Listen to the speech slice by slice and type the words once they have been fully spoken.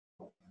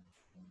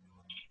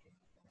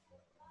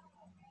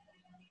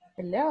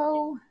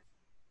Hello.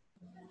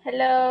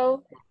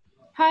 Hello.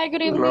 Hi,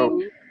 good Hello.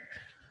 evening.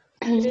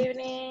 Good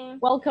evening.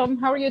 Welcome.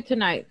 How are you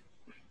tonight?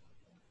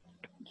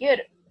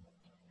 Good.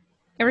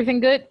 Everything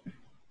good?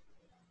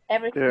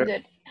 Everything Yeah.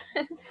 good.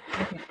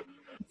 Okay.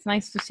 It's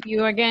nice to see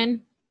you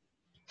again.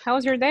 How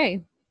was your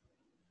day?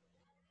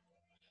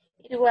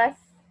 It was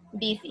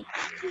busy,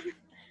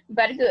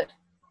 but good.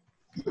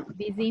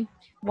 Busy?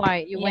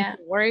 Why? You went Yeah.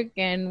 to work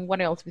and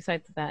what else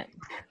besides that?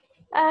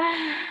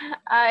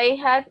 I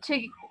had to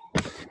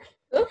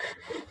cook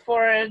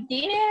for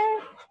dinner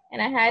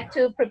and I had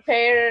to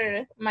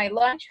prepare my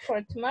lunch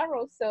for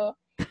tomorrow. So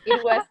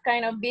it was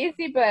kind of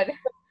busy, but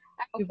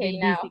I'm You've okay been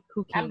now. busy I'm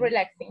cooking.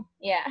 relaxing.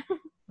 Yeah.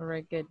 All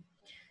right, good.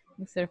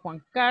 Mr.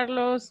 Juan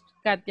Carlos,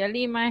 Katia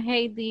Lima,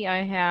 Heidi.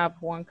 I have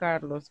Juan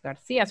Carlos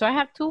Garcia. So I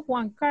have two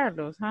Juan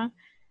Carlos, huh?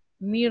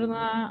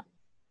 Mirna,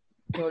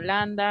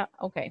 Yolanda.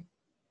 Okay,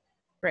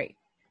 great.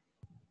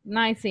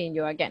 Nice seeing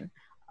you again.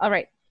 All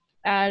right,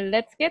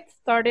 let's get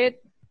started.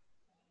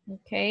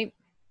 Okay,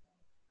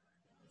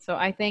 so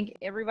I think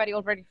everybody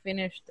already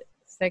finished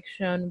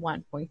section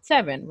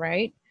 1.7,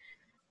 right?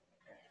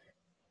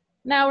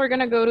 Now we're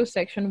gonna go to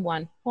section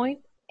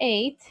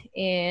 1.8,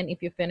 and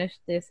if you finish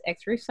this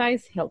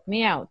exercise, help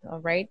me out, all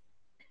right?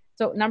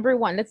 So number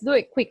one, let's do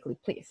it quickly,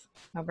 please,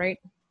 all right?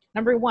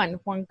 Number one,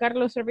 Juan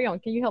Carlos Cervillon,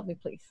 can you help me,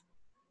 please?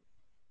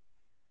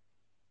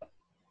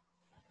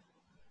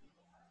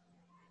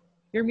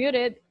 You're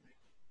muted.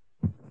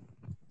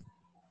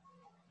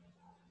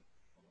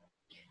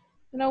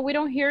 No, we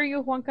don't hear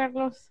you, Juan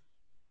Carlos.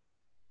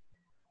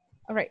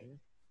 All right.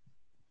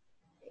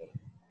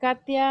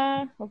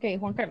 Katia, okay,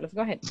 Juan Carlos,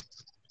 go ahead.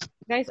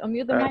 Guys,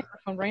 unmute the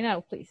microphone right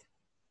now, please.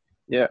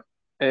 Yeah.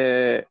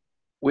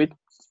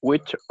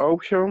 Which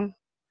option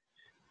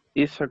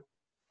is a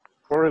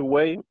correct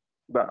way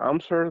that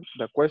answer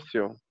the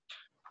question?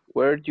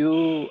 Were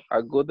you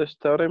a good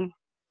student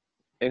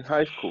in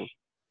high school?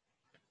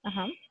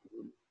 Uh-huh.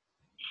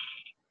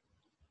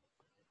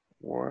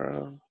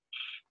 Well,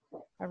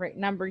 All right,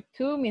 number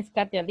two, Miss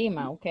Katia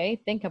Lima, okay?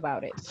 Think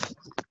about it.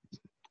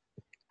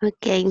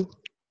 Okay.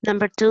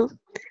 Number 2,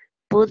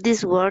 put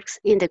these words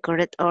in the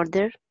correct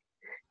order.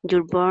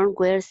 You're born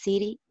where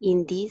city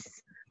in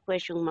this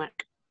question mark.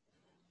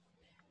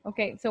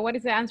 Okay, so what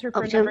is the answer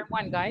for Option, number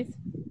one, guys?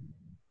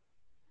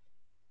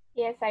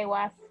 Yes, I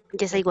was.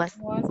 yes, I was.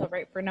 All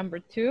right, for number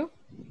two?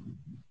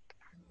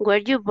 Were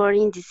you born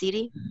in the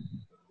city?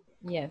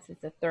 Yes, it's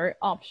the third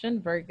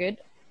option, very good.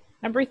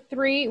 Number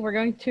three, we're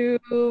going to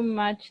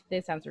match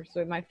this answer.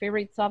 So my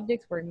favorite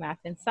subjects were math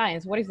and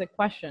science. What is the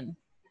question?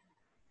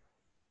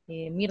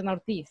 Mirna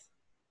Ortiz.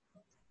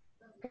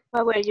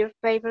 What were your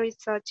favorite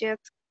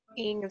subjects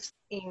in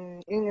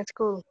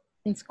school?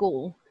 In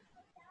school.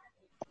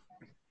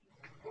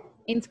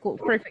 In school,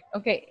 perfect.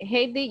 Okay,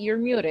 Heidi, you're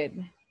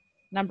muted.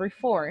 Number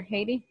four,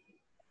 Heidi.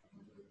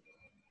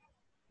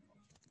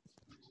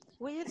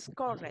 Which is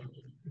correct?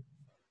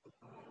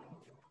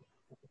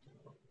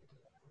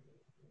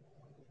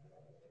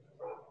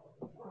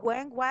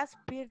 When was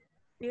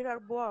Peter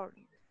born?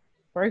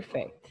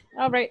 Perfect.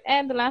 All right,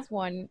 and the last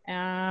one.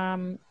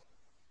 Let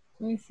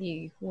me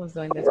see who was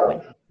doing this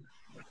one.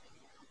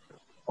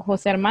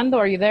 Jose Armando,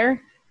 are you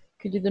there?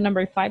 Could you do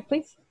number five,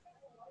 please?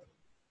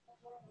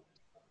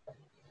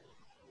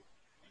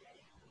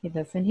 He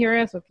doesn't hear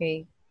us.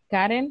 Okay,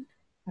 Karen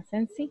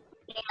Asensi.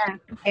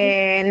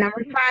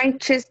 Number 5,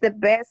 choose the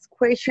best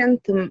question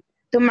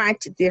to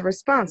match the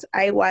response.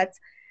 I was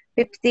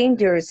 15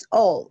 years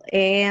old.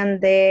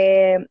 And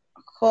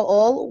how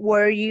old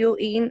were you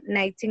in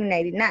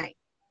 1999?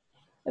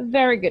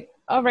 Very good.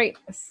 All right,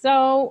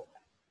 so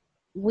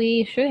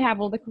we should have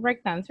all the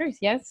correct answers.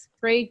 Yes,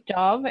 great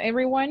job,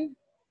 everyone.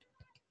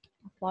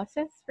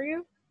 Applauses for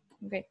you.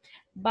 Okay,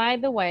 by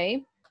the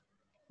way,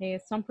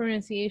 some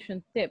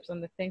pronunciation tips on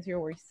the things you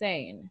were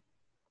saying.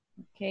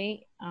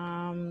 Okay,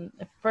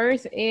 the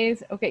first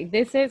is, okay,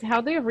 this is,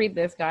 how do you read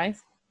this,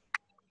 guys?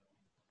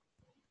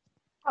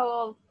 How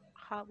old?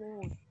 How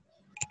old?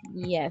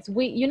 Yes,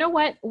 you know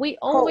what? We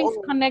always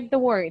connect the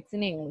words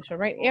in English, all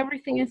right?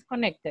 Everything is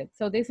connected.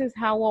 So this is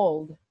how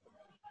old.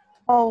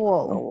 How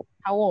old?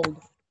 How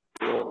old?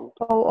 How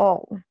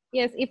old?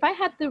 Yes, if I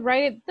had to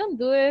write it, don't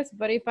do this,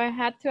 but if I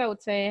had to, I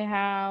would say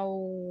how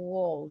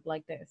old,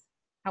 like this.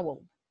 How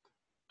old?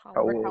 How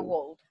how Or old? how old?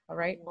 old, all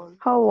right?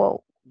 How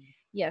old?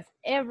 Yes,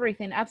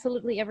 everything,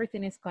 absolutely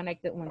everything is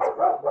connected when speaking,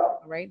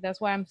 all right?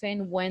 That's why I'm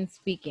saying when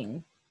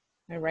speaking,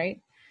 all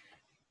right?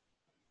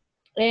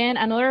 And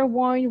another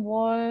one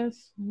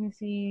was, let me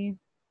see,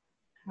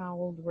 how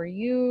old were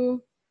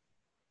you?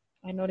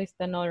 I noticed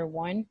another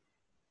one.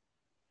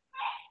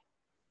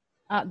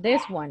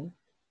 This one.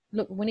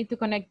 Look, we need to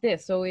connect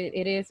this. So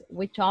it is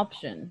which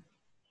option?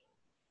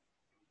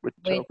 Which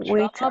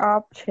Which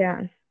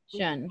option?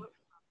 Option.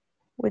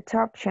 Which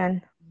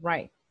option?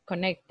 Right.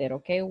 Connected,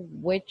 okay?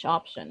 Which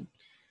option?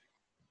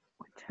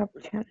 Which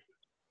option?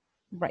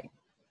 Right.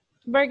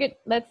 Very good.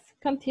 Let's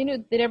continue.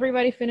 Did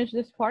everybody finish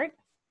this part?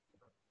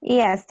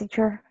 Yes,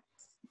 teacher.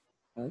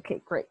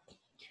 Okay, great.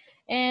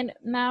 And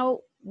now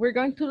we're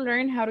going to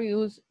learn how to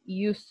use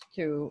used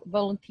to.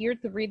 Volunteer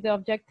to read the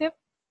objective?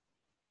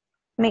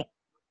 Me.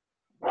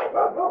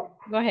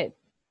 Go ahead.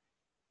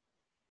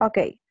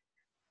 Okay.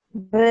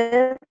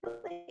 Build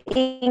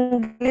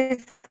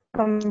English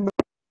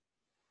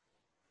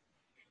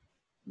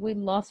We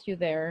lost you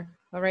there.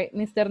 All right,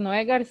 Mr.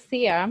 Noé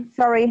Garcia,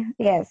 Sorry,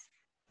 yes.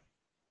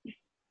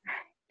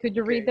 could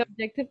you read the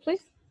objective,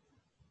 please?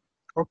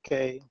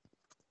 Okay.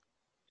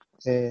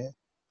 Uh,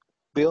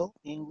 build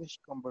English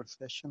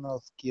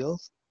conversational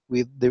skills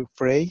with the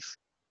phrase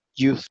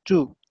used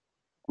to,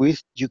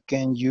 which you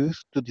can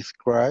use to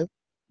describe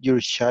your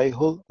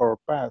childhood or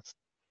past.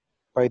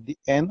 By the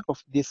end of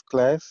this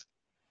class,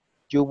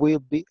 you will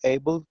be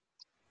able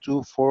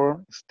to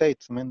form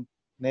statements,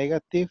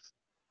 negative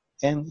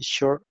and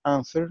short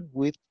answer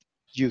with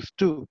used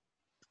to.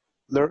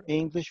 Learn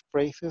English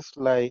phrases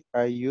like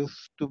I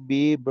used to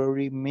be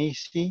very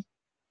messy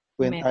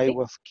when I Messy?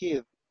 was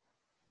kid.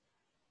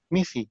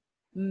 Messy.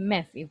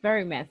 Messy,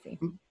 very messy.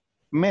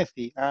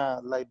 Messy,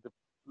 like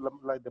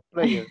the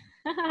player.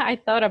 I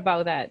thought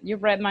about that. You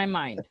read my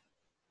mind.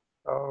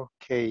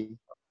 Okay.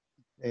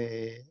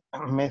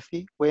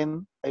 Messy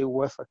when I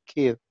was a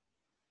kid,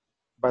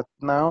 but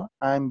now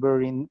I'm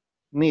very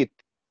neat,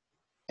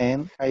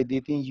 and I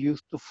didn't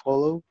used to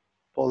follow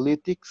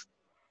politics,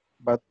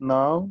 but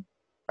now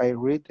I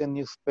read the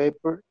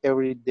newspaper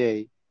every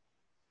day,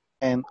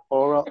 and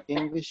oral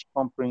English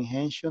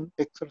comprehension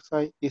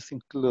exercise is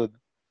included.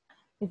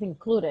 It's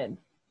included.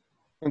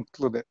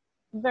 Included.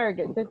 Very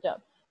good. Good job.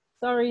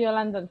 Sorry,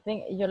 Yolanda.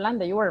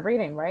 Yolanda, you were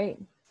reading, right?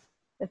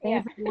 The thing is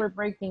Yeah. that you were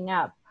breaking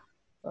up.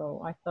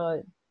 So I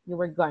thought you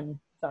were gone.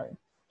 Sorry.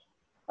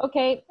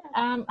 Okay.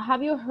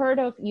 Have you heard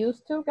of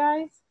used to,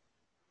 guys?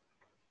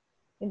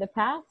 In the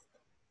past?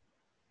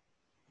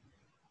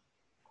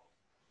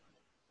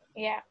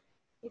 Yeah.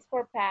 It's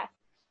for past.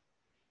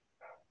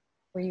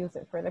 We use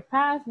it for the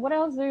past. What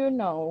else do you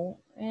know?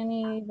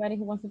 Anybody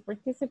who wants to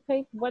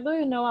participate? What do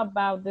you know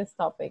about this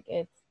topic?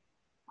 It's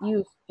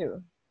used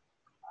to.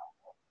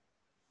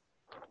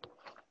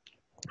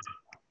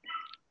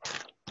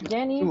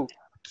 Jenny, Two.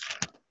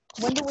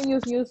 when do we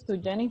use used to,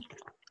 Jenny?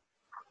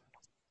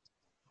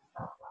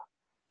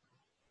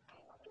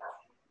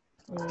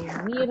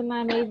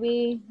 Mirna,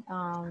 maybe.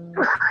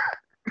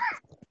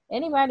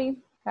 Anybody?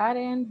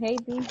 Karen,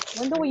 Heidi.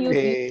 When do we use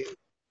used to?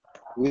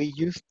 We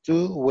used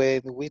to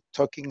when we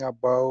talking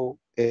about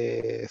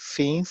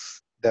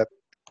things that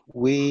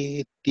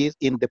we did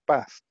in the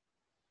past.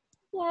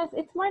 Yes,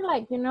 it's more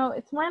like,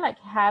 it's more like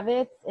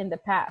habits in the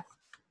past,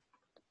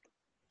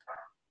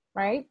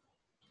 right?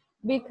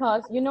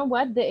 Because you know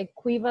what? The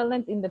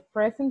equivalent in the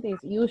present is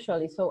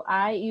usually. So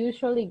I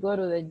usually go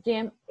to the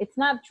gym. It's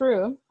not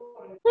true,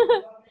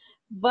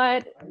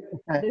 but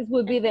this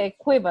would be the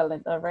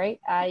equivalent, all right?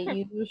 I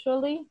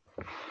usually,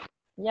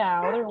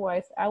 yeah,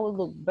 otherwise I would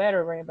look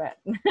better very bad.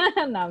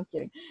 No, I'm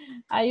kidding.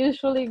 I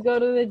usually go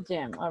to the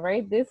gym, all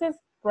right? This is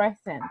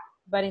present,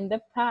 but in the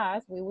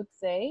past, we would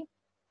say,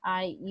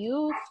 I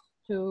used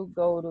to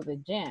go to the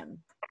gym.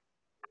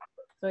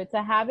 So it's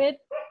a habit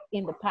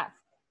in the past,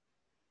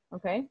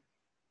 okay?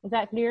 Is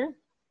that clear?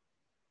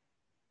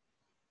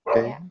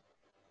 Okay. Yeah.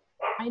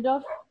 Kind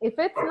of. If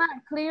it's not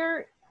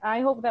clear,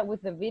 I hope that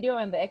with the video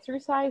and the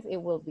exercise, it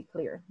will be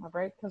clear, all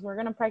right? Because we're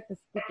gonna practice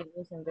speaking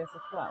using this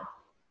as well.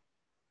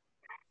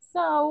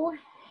 So,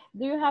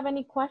 do you have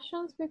any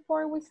questions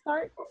before we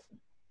start?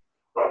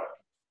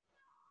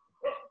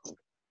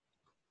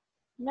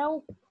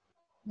 No?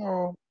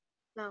 No.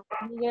 No.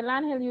 Miguel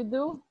Angel, you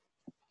do?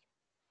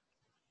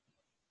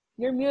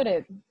 You're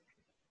muted.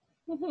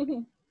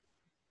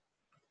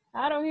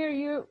 I don't hear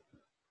you.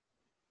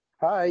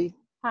 Hi.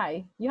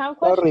 Hi. You have a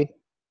question? Sorry.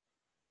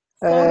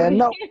 Sorry.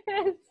 No,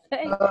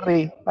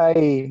 Say,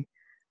 sorry.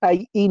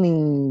 I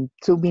in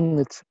 2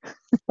 minutes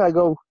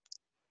ago.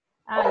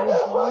 you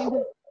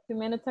joined 2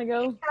 minutes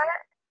ago?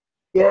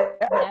 Yeah.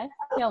 Yes,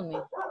 tell me.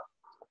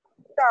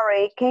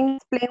 Sorry, can you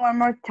explain one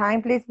more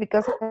time, please?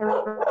 Because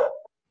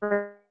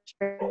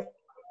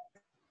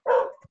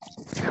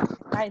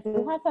Guys,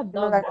 who has a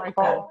dog barking?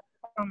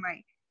 from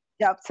my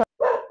job. So,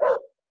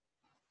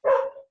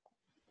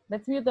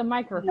 Let's mute the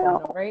microphone,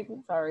 all right?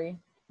 Sorry.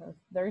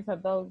 There's a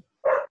dog.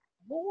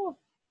 Oh,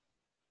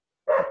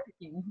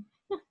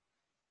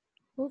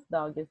 whose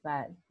dog is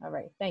that? All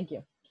right, thank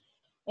you.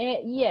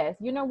 Yes,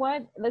 you know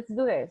what? Let's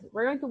do this.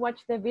 We're going to watch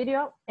the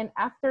video, and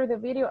after the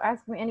video,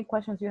 ask me any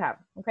questions you have,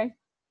 okay?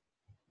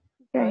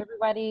 So okay.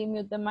 everybody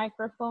mute the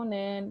microphone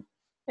and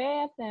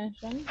pay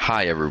attention.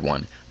 Hi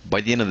everyone.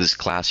 By the end of this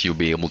class, you'll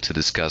be able to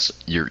discuss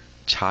your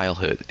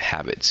childhood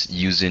habits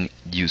using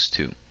used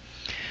to.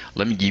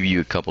 Let me give you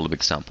a couple of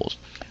examples.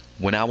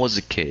 When I was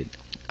a kid,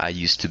 I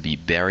used to be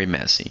very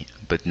messy,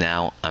 but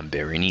now I'm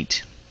very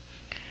neat.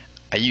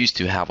 I used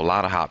to have a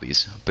lot of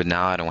hobbies, but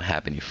now I don't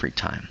have any free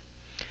time.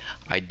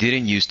 I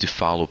didn't used to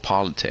follow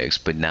politics,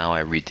 but now I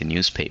read the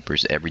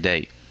newspapers every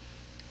day.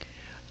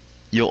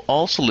 You'll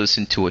also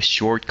listen to a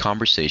short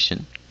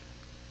conversation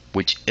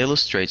which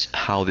illustrates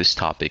how this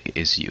topic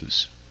is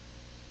used.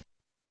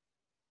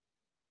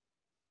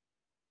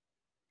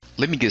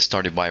 let me get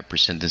started by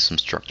presenting some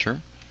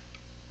structure.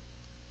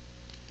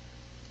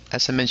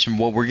 As I mentioned,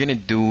 what we're going to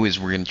do is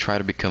we're going to try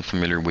to become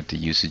familiar with the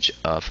usage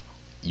of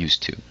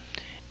used to.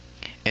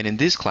 And in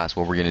this class,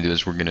 what we're going to do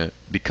is we're going to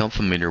become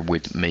familiar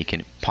with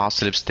making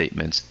positive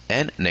statements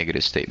and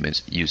negative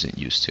statements using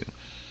used to.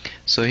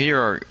 So here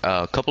are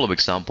a couple of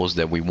examples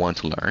that we want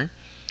to learn.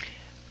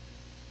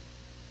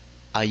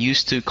 I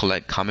used to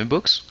collect comic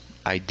books.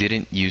 I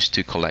didn't used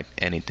to collect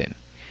anything,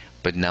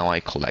 but now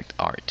I collect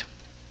art.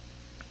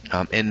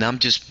 And I'm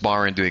just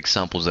borrowing the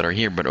examples that are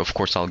here, but of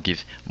course I'll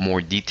give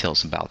more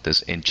details about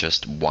this in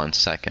just 1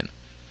 second.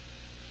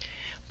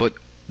 But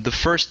the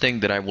first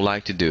thing that I would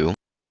like to do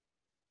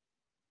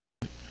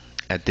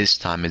at this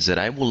time is that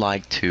I would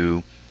like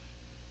to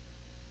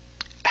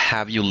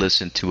have you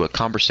listen to a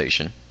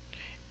conversation,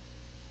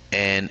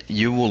 and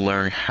you will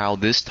learn how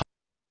this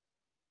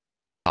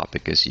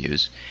topic is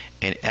used.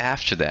 And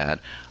after that,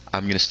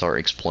 I'm going to start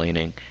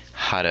explaining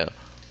how to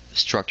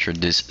structure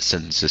these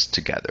sentences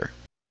together.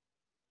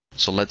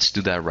 So let's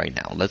do that right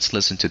now. Let's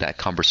listen to that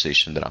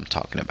conversation that I'm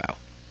talking about.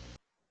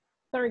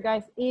 Sorry,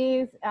 guys.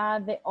 Is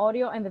the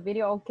audio and the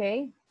video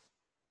okay?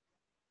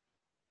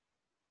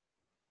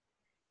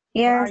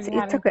 Yes,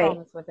 it's okay.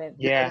 Problems with it?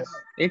 Yeah,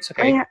 it's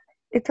okay.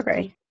 It's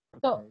okay.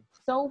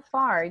 So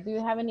far, do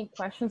you have any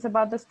questions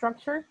about the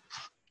structure?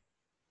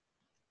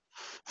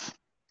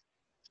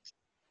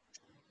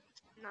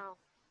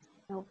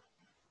 No.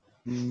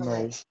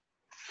 No.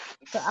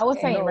 So I was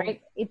saying, No.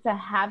 right, it's a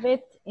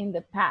habit in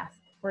the past.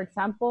 For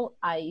example,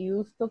 I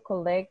used to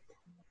collect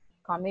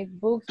comic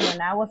books when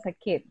I was a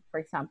kid, for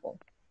example,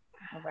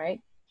 all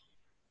right?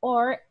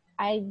 Or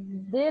I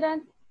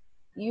didn't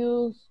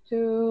used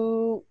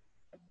to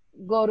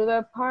go to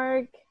the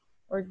park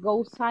or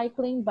go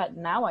cycling, but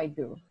now I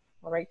do,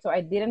 all right? So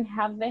I didn't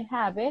have the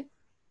habit,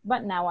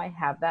 but now I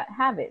have that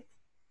habit.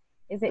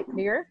 Is it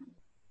clear?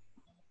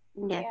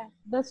 Yeah.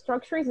 The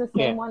structure is the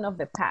same one of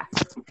the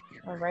past,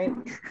 all right?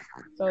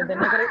 So the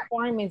negative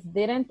form is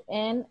didn't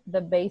and the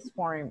base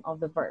form of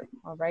the verb,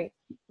 all right?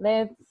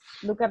 Let's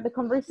look at the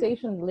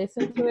conversation,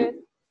 listen to it.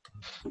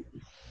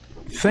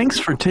 Thanks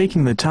for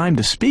taking the time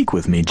to speak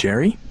with me,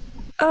 Jerry.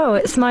 Oh,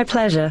 it's my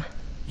pleasure.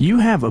 You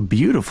have a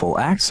beautiful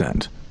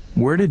accent.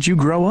 Where did you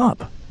grow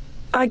up?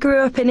 I grew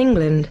up in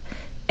England,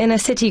 in a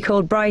city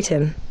called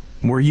Brighton.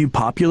 Were you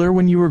popular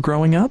when you were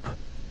growing up?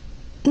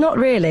 Not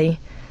really.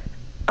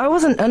 I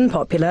wasn't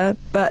unpopular,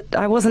 but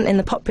I wasn't in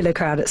the popular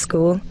crowd at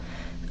school.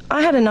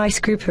 I had a nice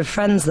group of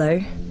friends, though.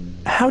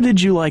 How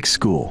did you like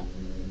school?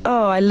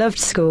 Oh, I loved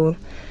school.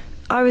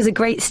 I was a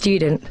great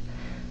student.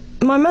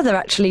 My mother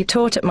actually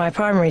taught at my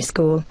primary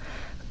school.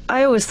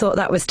 I always thought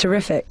that was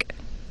terrific.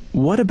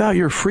 What about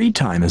your free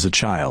time as a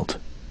child?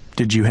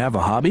 Did you have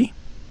a hobby?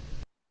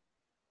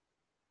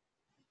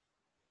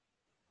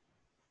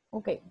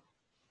 Okay,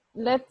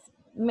 let's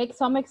make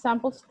some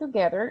examples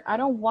together. I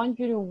don't want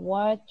you to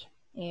watch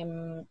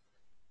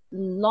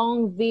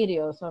long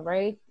videos, all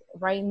right,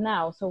 right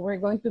now. So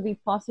we're going to be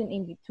pausing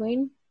in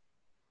between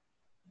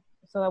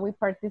so that we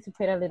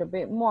participate a little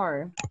bit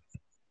more.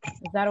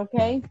 Is that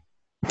okay?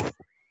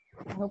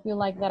 I hope you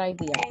like that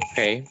idea.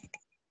 Okay.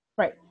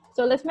 Right,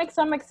 so let's make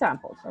some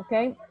examples,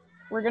 okay?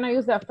 We're gonna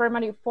use the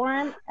affirmative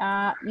form,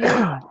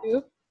 used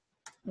to,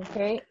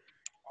 okay?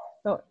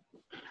 So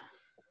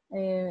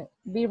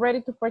be ready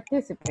to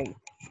participate,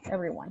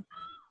 everyone.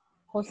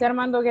 Jose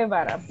Armando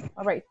Guevara.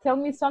 All right, tell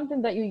me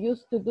something that you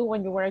used to do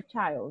when you were a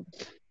child.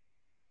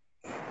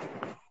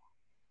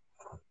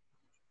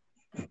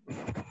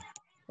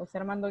 Jose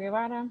Armando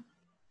Guevara.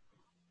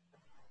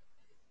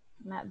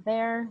 Not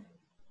there.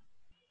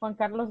 Juan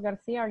Carlos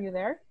Garcia, are you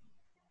there?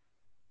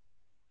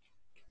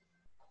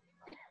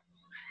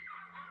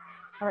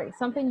 All right,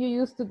 something you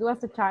used to do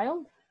as a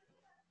child?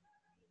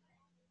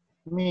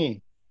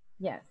 Me,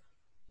 Yes.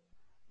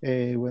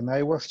 when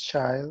I was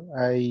child,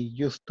 I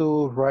used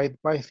to ride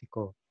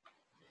bicycle.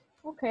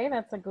 Okay,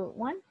 that's a good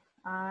one.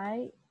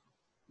 I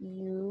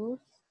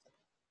used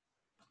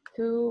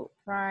to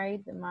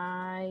ride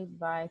my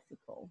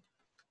bicycle.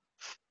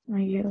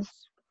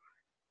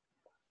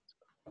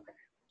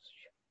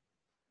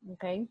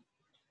 Okay.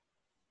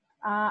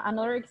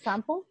 Another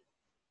example.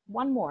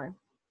 One more.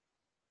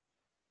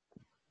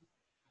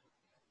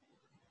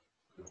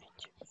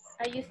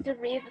 I used to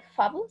read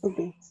fables.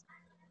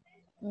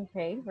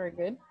 Okay, very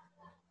good.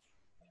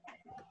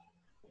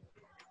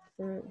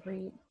 To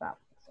read fables.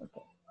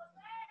 Okay.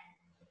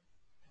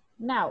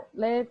 Now,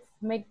 let's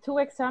make two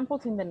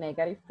examples in the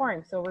negative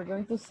form. So we're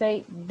going to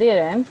say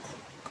didn't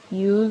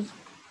use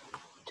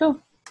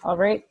to, all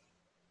right?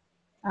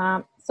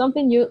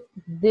 Something you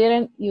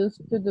didn't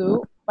used to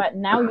do, but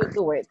now you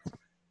do it.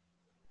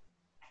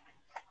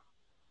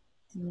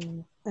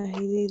 I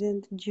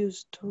didn't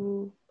used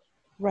to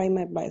ride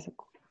my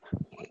bicycle.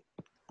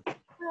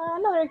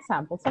 Another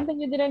example, something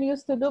you didn't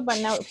used to do, but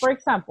now, for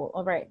example,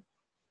 all right.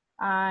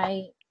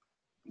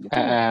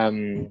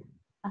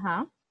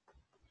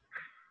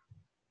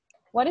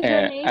 What is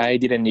your name? I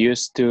didn't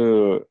used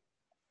to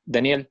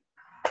Daniel.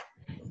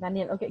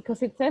 Daniel, okay,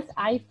 because it says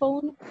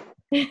iPhone.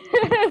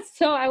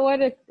 So I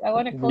wanna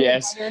call you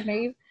by your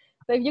name.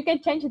 So if you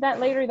can change that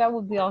later, that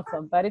would be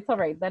awesome. But it's all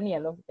right,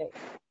 Daniel. Okay.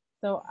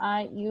 So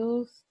I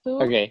used to.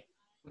 Okay.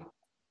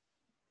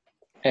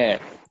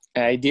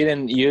 I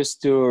didn't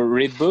used to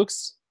read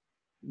books,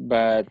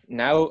 but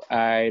now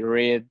I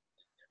read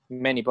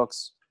many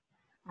books.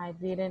 I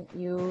didn't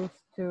used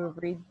to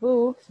read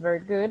books.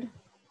 Very good.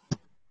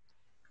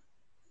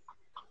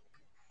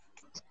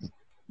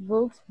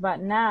 Books, but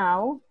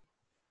now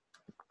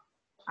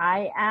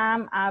I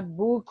am a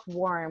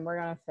bookworm. We're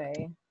gonna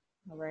say.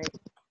 All right.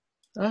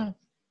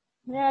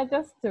 Yeah,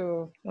 just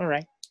to All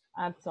right.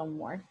 add some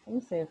more. Let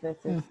me see if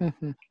this is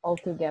all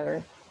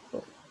together.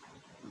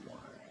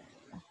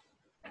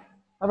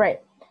 All right.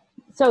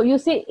 So you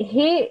see,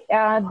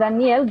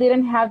 Daniel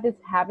didn't have this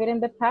habit in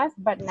the past,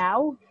 but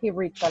now he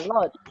reads a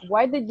lot.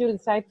 Why did you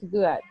decide to do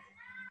that?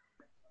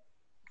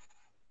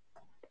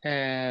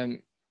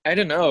 I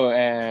don't know.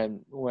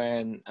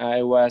 When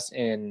I was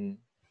in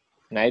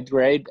ninth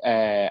grade,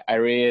 I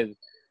read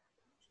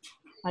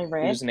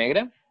Luz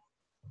Negra.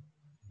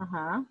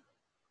 Uh-huh.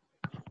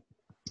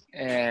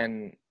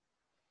 And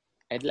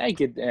I like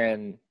it,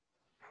 and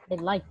I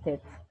liked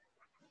it.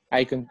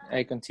 I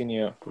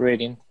continue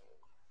reading.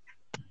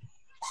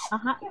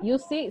 Uh-huh. You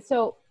see,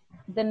 so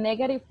the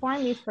negative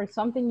form is for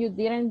something you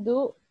didn't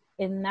do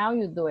and now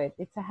you do it.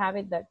 It's a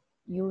habit that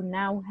you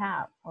now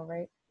have, all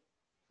right?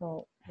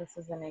 So this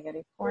is a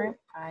negative form.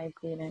 I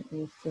didn't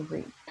used to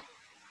read.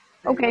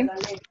 Okay.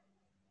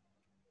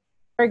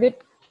 Very good.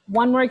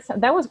 One more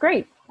example. That was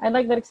great. I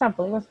like that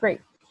example. It was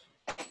great.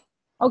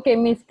 Okay,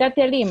 Miss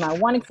Katia Lima,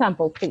 one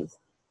example, please.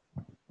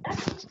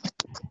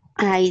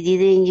 I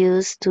didn't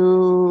used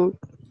to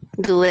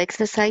do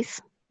exercise,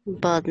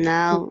 but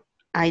now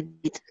I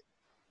did.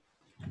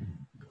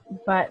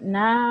 But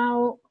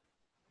now,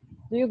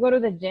 do you go to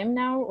the gym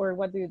now or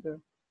what do?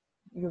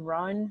 You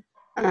run?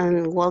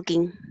 And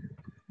walking.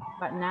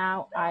 But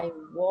now I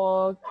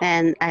walk.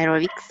 And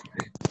aerobics.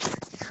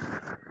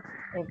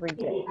 Every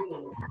day.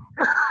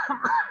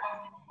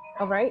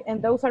 All right,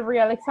 and those are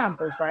real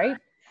examples, right?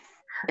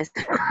 Yes.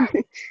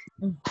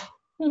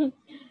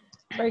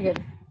 Very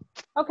good.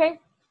 Okay,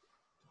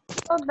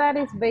 so that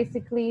is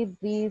basically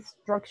the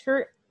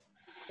structure.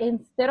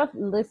 Instead of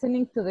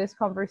listening to this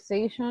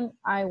conversation,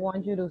 I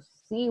want you to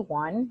see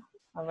one,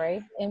 all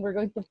right? And we're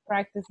going to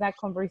practice that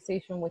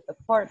conversation with a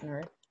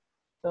partner.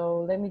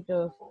 So let me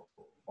just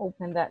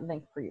open that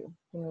link for you.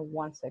 Give me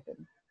 1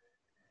 second.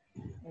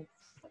 It's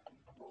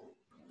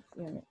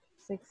unit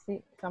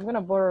 60. So I'm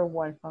gonna borrow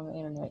one from the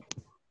internet.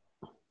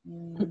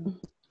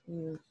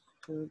 Use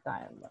to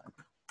dialogue.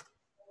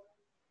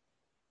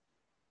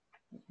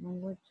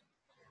 Language.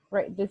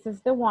 Right, this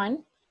is the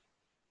one.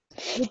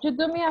 Would you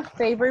do me a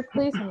favor,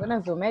 please? I'm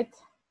gonna zoom it.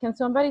 Can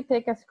somebody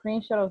take a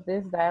screenshot of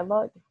this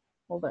dialogue?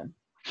 Hold on,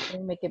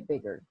 let me make it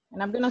bigger.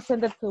 And I'm gonna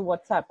send it to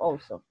WhatsApp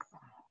also.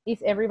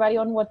 Is everybody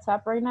on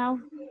WhatsApp right now?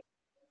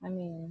 I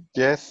mean.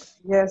 Yes.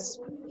 Yes.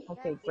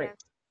 Okay, great.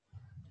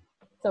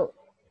 So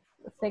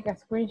let's take a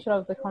screenshot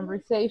of the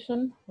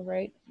conversation. All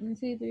right, let me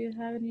see, do you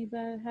have any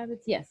bad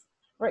habits? Yes.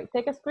 All right,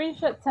 take a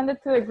screenshot, send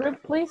it to the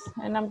group, please.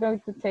 And I'm going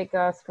to take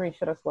a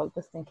screenshot as well,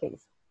 just in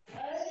case.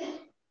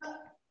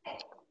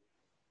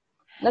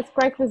 Let's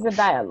practice the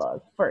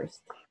dialogue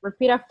first.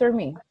 Repeat after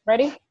me.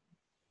 Ready?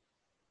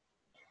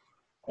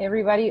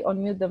 Everybody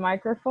unmute the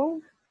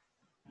microphone.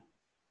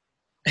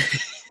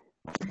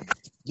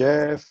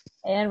 Yes.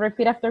 And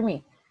repeat after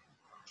me.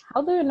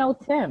 How do you know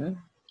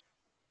Tim?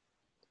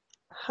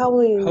 How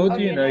do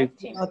you know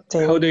Tim?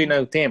 Tim? How do you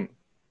know Tim?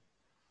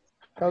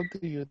 How do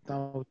you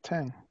know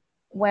Tim?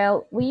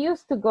 Well, we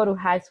used to go to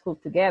high school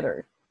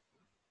together.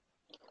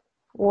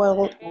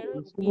 Well,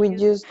 we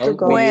used to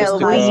go We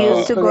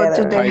used to go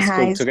to the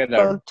high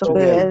school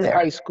together.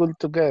 High school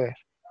together.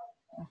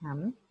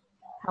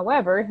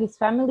 However, his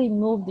family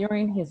moved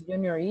during his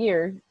junior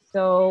year,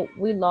 so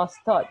we lost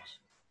touch.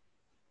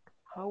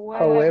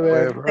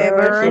 However,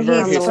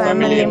 his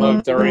family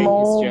moved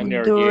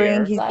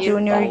during his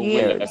junior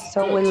year,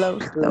 so we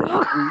lost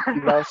touch.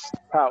 We lost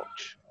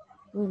touch.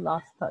 We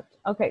lost touch.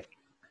 Okay.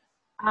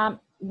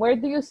 Where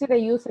do you see the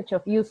usage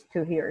of used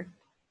to here?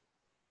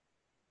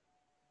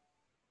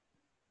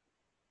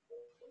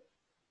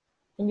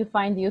 Can you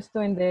find used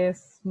to in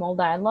this small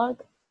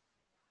dialogue?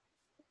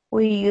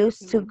 We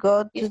used to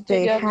go to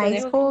the high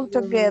school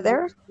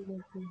together.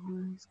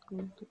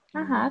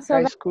 So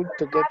High school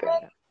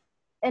together.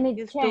 And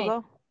it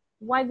changed.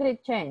 Why did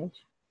it change?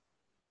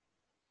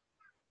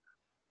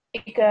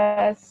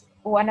 Because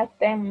one of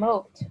them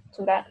moved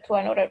to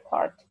another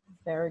part.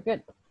 Very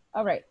good.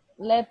 All right,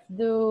 let's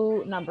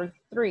do number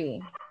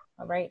 3.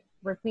 All right,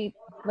 repeat.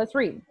 Let's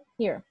read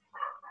here.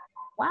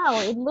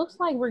 Wow, it looks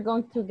like we're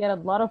going to get a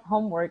lot of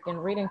homework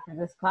and reading for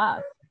this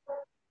class.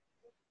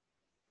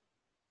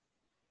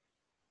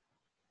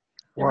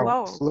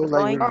 Wow, we are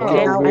going to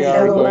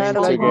get a lot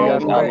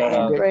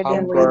of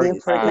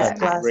reading for this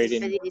class.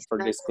 reading for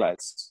this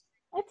class.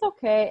 It's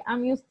okay.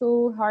 I'm used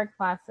to hard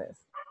classes.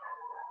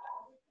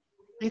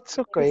 It's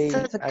okay.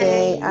 It's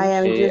okay. I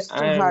am used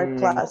to hard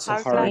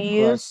classes. Hard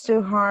Used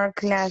to hard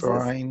classes.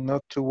 Trying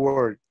not to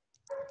worry.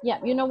 Yeah,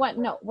 you know what?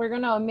 No, we're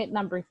gonna omit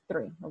number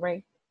 3, all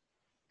right?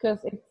 Because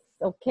it's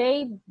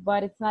okay,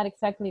 but it's not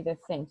exactly the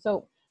same.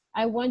 So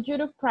I want you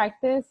to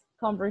practice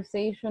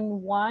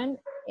conversation 1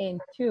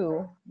 and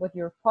 2 with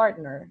your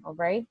partner, all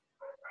right?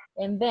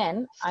 And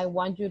then I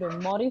want you to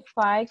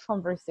modify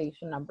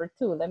conversation number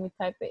 2. Let me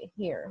type it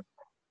here.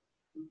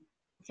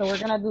 So we're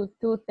gonna do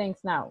 2 things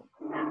now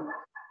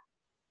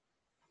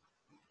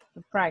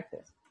to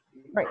practice.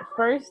 Right,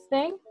 first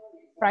thing,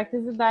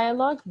 practice the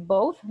dialogue,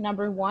 both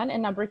number 1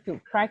 and number 2.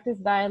 Practice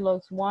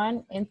dialogues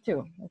 1 and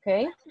 2,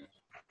 okay?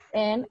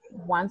 And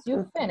once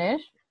you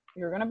finish,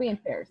 you're gonna be in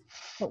pairs.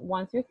 So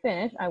once you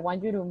finish, I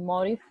want you to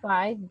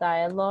modify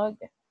dialogue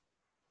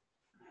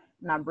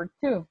number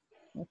 2,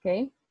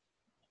 okay?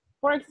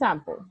 For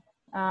example,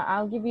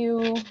 I'll give you,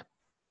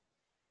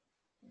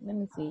 let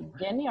me see,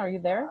 Jenny, are you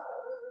there?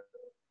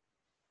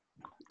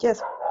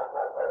 Yes.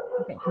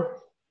 Okay,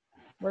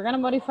 we're gonna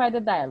modify the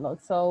dialogue.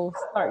 So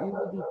start, you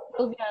will be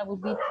Sylvia, I will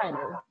be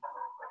Tyler.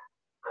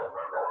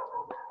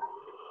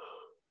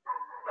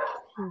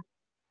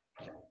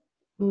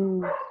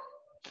 Mm,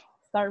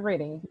 Start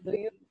reading.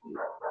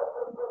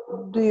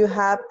 do you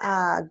have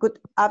a good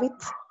habit?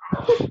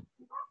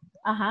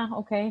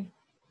 Okay.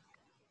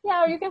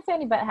 Yeah, or you can say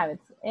any bad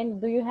habits.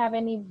 And do you have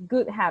any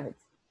good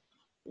habits?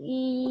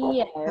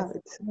 Yes.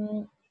 Habits.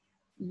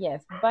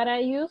 Yes, but I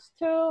used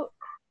to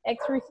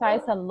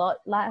exercise a lot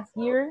last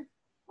year.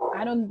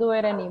 I don't do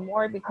it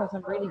anymore because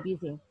I'm really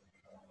busy.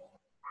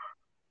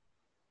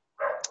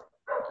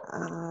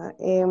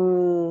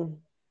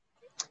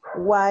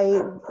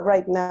 Why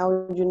right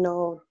now you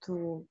know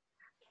to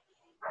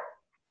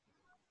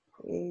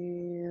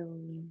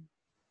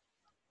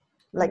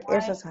like Why?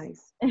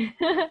 exercise?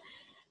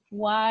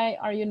 Why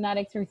are you not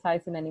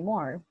exercising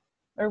anymore?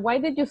 Or why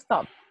did you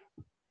stop?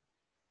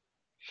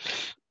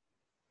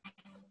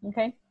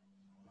 Okay.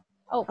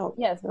 Oh,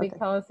 yes, okay.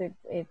 because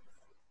it's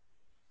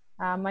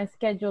my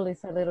schedule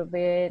is a little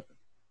bit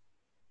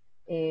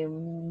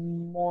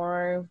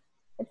more,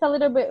 it's a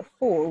little bit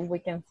full, we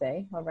can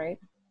say, all right?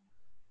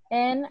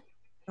 And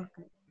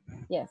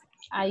yes,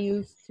 I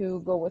used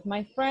to go with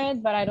my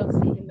friend, but I don't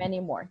see him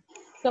anymore.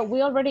 So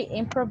we already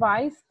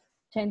improvised,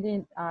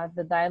 changing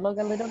the dialogue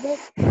a little bit.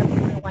 That's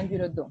what I want you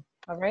to do,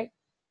 all right?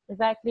 Is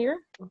that clear?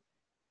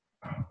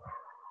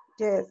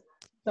 Yes.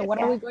 So what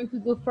are we going to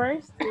do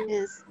first?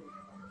 Yes.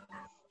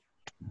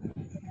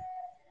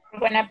 We're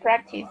gonna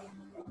practice.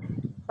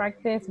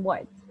 Practice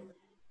what?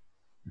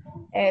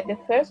 The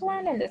first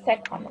one and the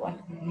second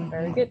one.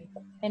 Very good.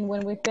 And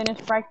when we finish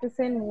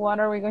practicing, what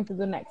are we going to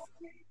do next?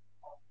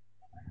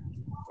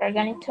 We're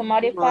going to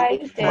modify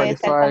the Modify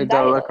second the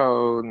dialogue.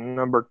 local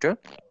number 2.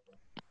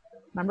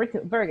 Number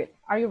 2, very good.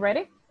 Are you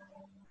ready?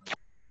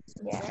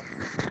 Yes.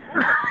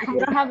 If you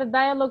don't have the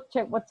dialogue,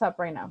 check what's up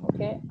right now,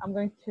 okay?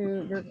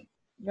 You're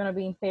gonna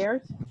be in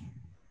pairs.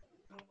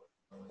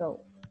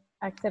 So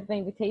accept the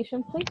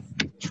invitation, please.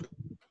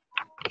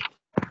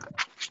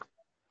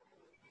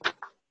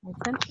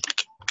 Excellent.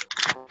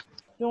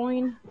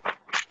 Join.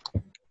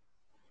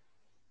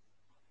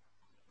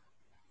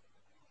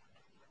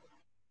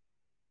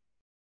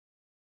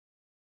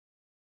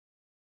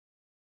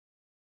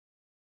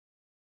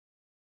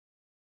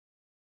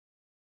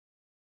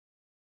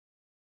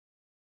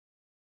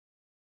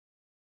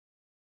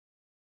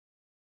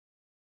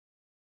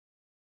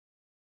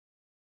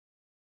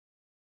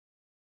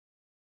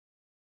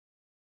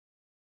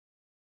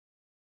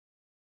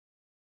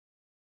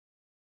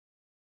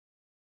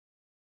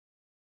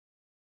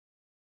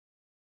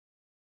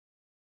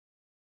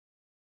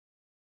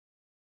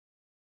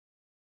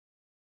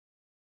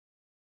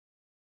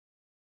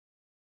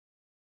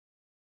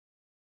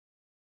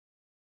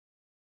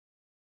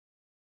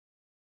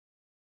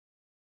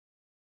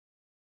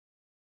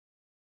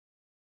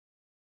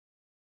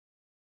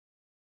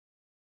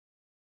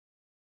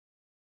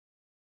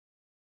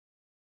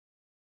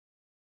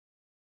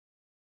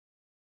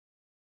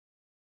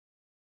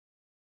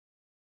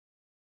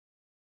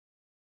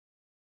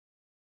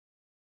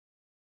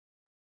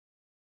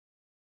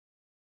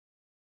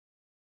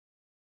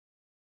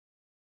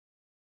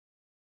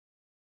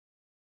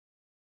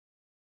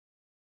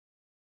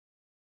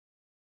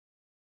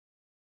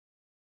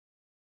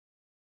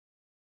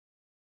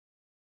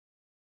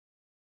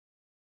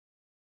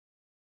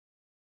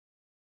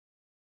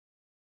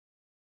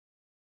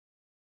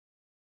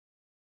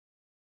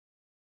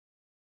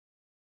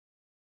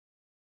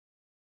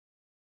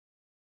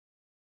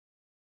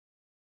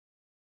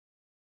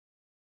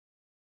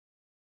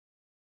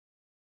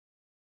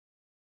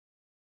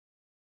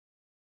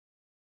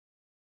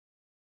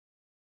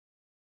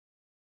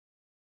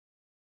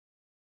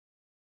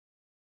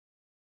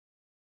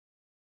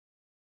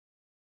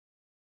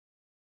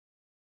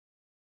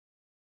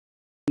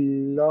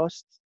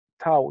 Lost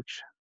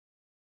touch.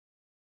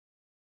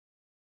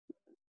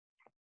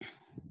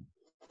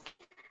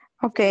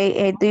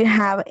 Okay, do you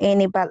have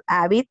any bad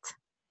habits?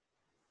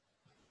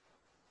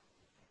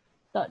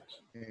 Touch.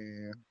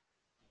 Uh,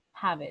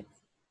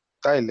 Habits.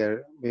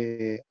 Tyler,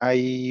 I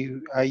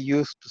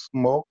used to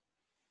smoke,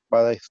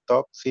 but I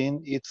stopped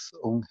since it's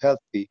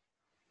unhealthy.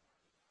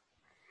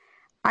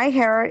 I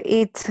heard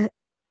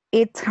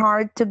it's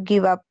hard to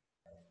give up.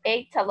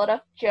 Ate a lot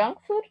of junk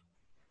food,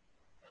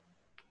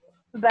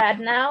 but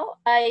now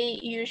I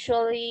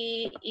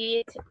usually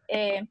eat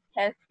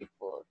healthy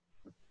food.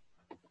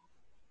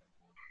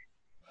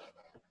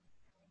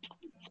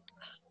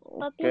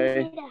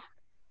 Okay.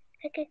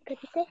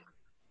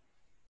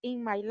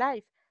 in my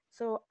life,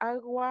 so I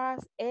was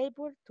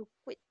able to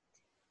quit.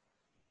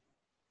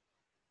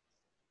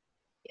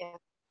 Yeah.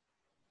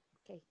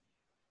 Okay.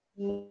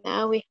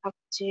 Now we have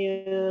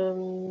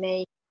to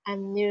make a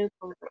new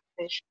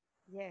conversation.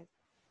 Yes.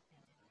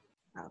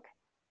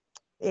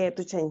 Okay.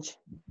 To change.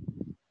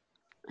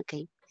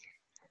 Okay.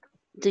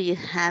 Do you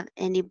have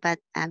any bad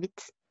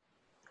habits?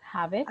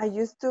 Habit. I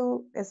used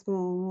to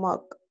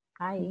smoke,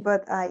 Hi.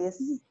 but I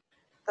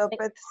stopped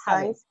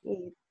Habit. since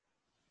it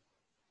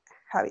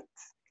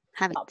habits.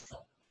 Habits.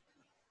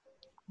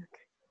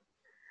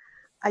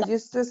 I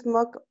used to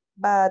smoke,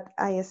 but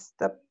I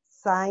stopped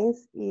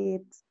since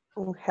it's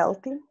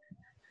unhealthy.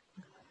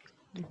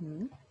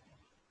 Mm-hmm.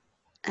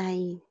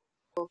 I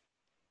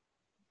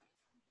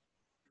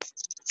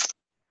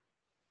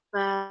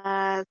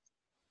But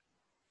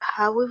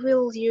how we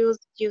will use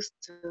used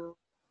to?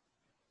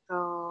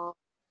 So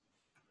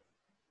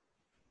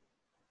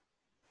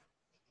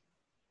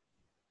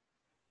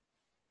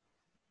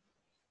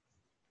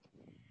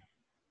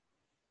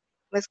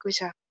me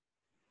escucha.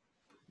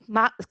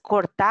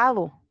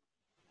 Cortado.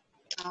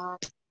 Ah,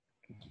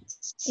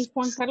 Is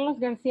Juan Carlos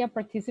Garcia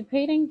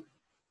participating?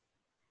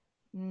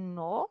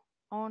 No,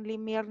 only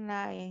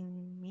Mirna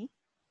and me.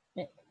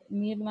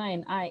 Mirna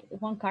and I.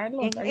 Juan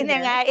Carlos, are you And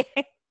there? I.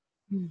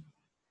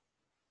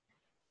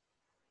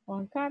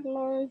 Juan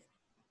Carlos,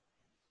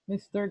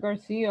 Mr.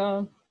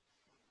 Garcia.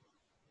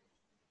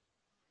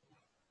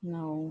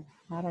 No,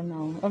 I don't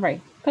know. All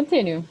right,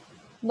 continue,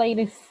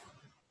 ladies.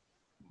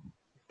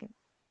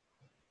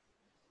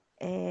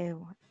 Uh,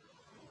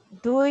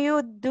 do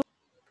you do?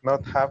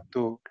 Not have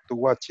to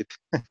watch it.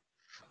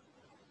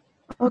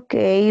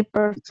 Okay,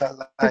 It's a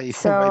perfect. lie,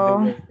 by the So,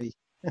 way.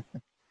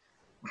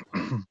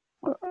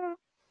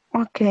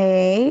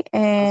 okay,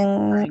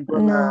 and I'm no.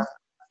 gonna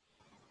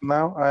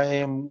now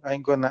I'm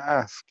gonna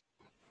ask,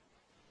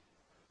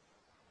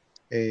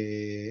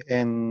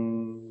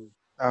 and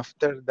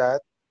after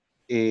that,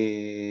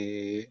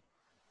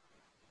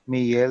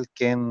 Miguel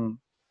can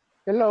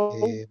Hello.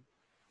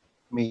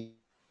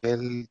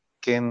 Miguel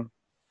can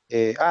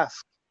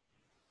ask.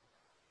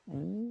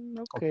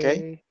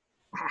 Okay.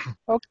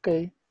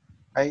 Okay.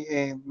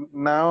 Okay.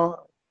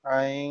 Now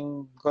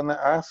I'm gonna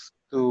ask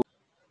to.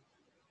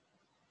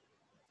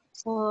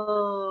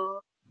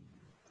 so,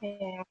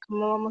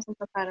 ¿cómo vamos a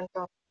empezar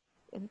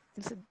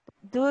entonces?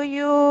 Do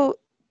you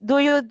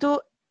do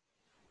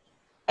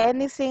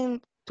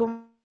anything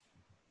to?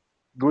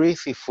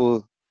 Greasy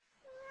food.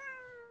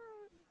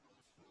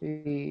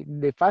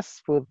 The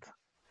fast food.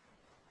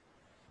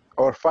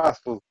 Or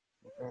fast food.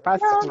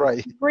 Fast That's No, food.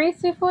 right.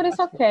 greasy food is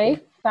Fast food. okay.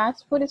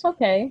 Fast food is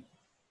okay.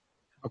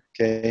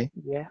 Okay.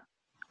 Yeah.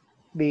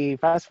 The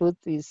fast food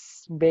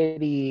is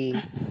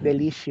very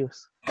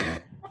delicious,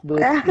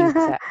 but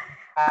it's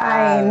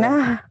I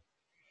know.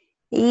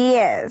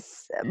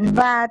 Yes,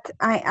 but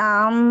I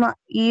am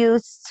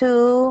used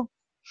to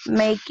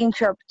making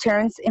sharp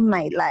turns in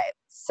my life,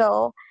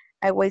 so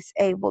I was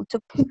able to.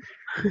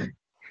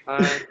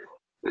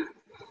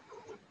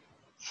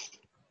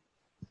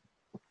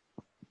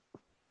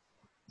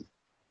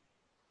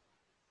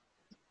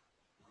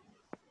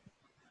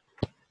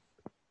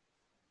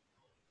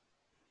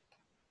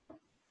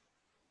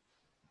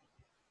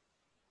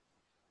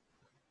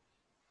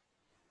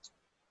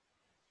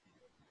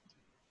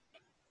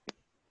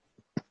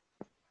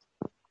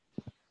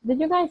 Did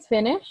you guys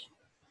finish?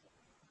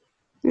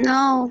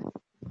 no.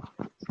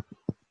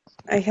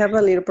 I have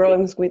a little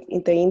problems with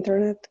the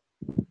internet,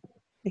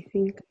 I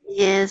think.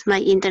 Yes, my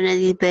internet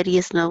is very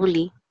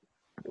slowly.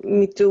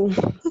 Me too.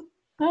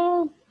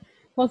 Oh,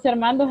 Jose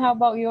Armando, how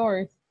about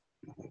yours?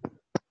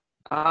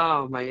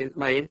 Oh,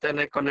 my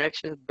internet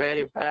connection is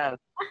very bad.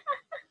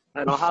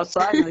 I don't have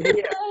signal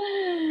here.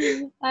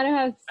 I don't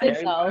have I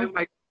am not signal. in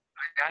my,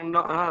 I am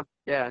not,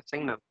 yeah,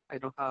 signal. I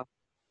don't have.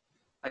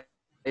 I,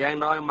 I am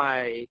not in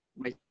my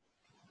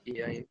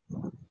city. I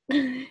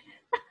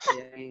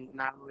am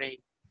now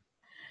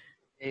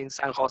in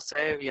San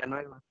Jose,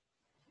 Villanueva.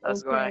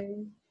 That's why Okay.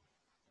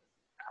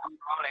 I'm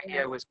probably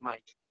here with my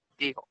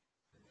Tigo.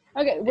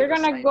 Okay, we're Tigo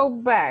gonna sign. go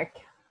back.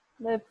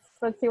 Let's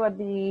see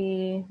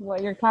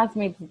what your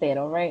classmates did.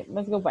 All right,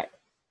 let's go back.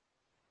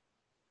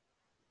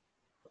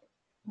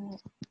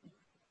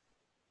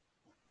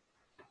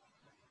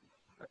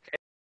 Okay.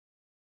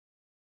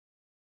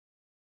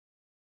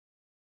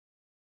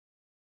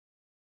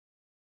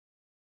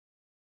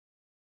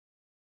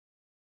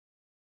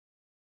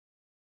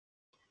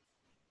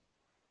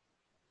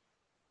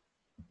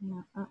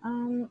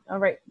 All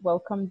right,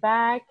 welcome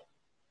back.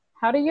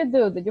 How did you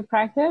do? Did you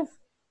practice?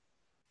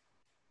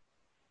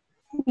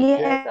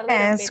 Yes, a little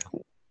Yes, bit.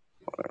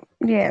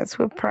 yes,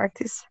 we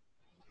practice.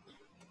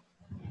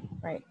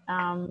 Right.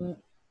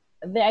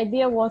 the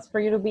idea was for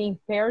you to be in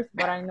pairs,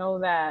 but I know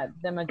that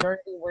the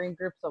majority were in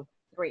groups of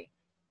 3.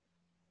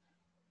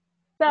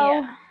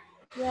 So,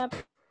 yep.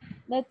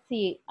 Let's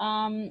see.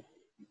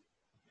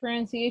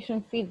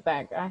 Pronunciation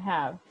feedback I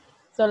have.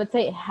 So let's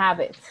say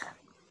habits.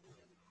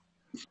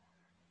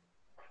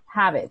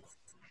 Habits.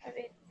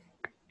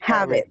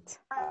 Habit.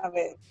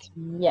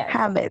 Yes.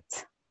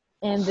 Habit.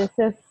 And this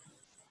is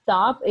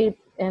stop. It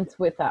ends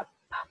with a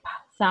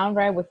sound,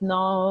 right? With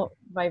no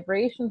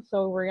vibration.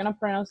 So we're gonna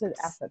pronounce it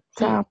as a T.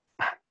 Stop.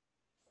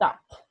 Stop.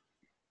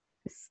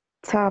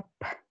 Stop.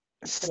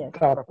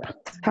 Stop.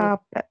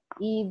 Stop.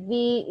 ED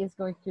is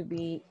going to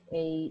be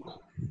a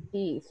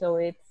T. So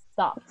it's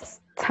stop.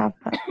 Stop.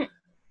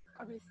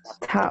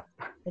 Stop.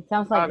 It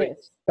sounds like Habit.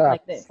 this. Stop.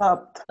 Like this.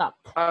 Stop. Stop.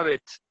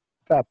 Habit.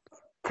 Stop.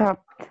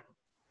 Stop.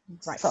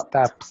 Right.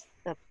 Stop.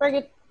 Very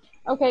good.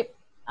 Okay.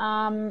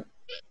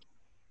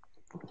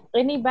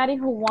 Anybody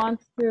who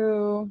wants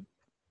to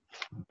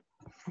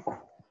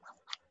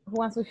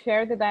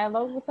share the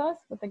dialogue with us,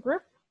 with the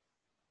group?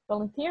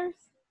 Volunteers?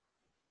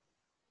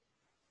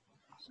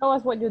 Show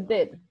us what you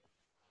did.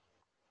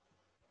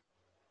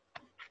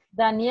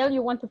 Danielle,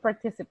 you want to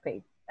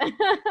participate.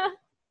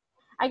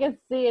 I can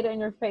see it in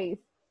your face.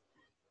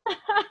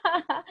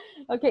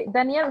 Okay,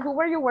 Danielle, who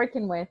were you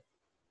working with?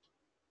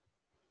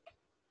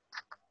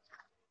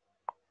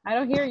 I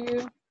don't hear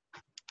you.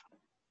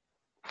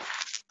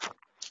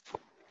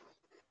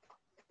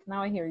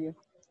 Now I hear you.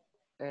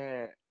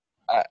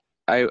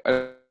 I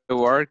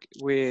work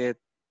with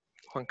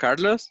Juan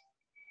Carlos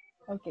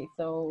Okay,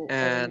 so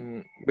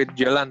and with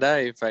Yolanda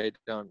if I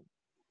don't.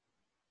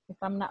 if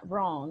I'm not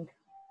wrong.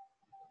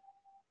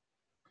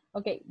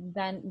 Okay,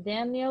 then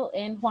Daniel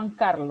and Juan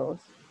Carlos.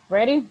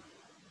 Ready?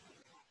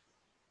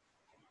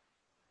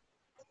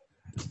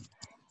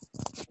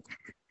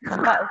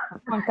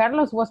 Juan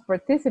Carlos was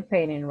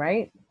participating,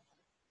 right?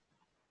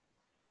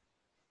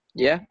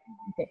 Yeah.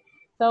 Okay,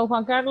 so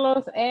Juan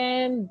Carlos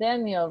and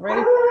Daniel,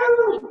 ready for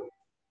action?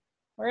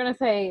 We're gonna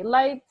say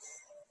lights,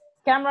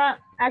 camera,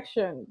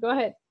 action. Go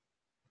ahead.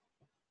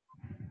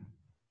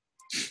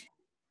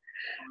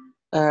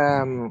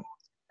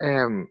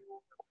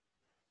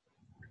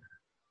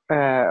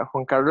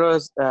 Juan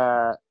Carlos,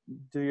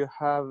 do you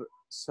have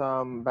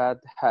some bad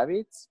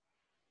habits?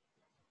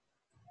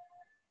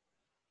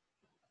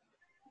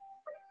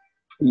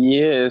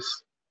 Yes.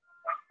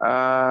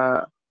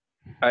 I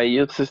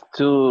used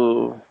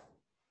to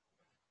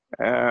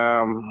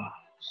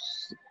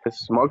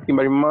smoking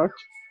very much,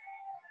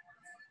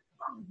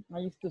 I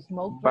used to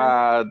smoke,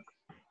 but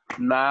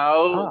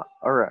now,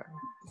 all right.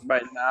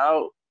 by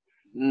now,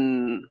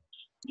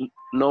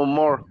 no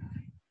more.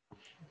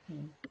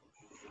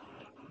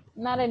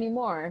 Not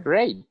anymore.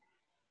 Great.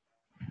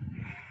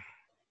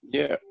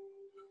 Yeah.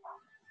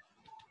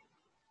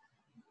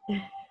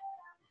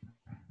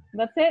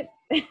 That's it.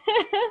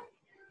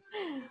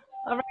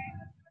 All right,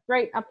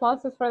 great.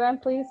 Applauses for them,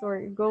 please,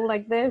 or go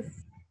like this.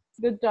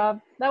 Good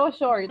job. That was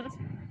short.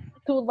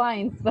 2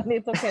 lines, but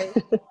it's okay.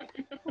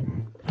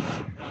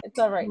 It's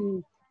all right.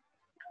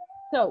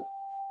 So,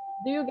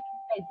 do you get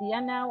the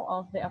idea now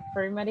of the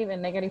affirmative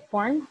and negative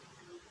form?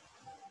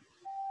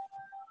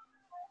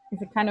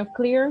 Is it kind of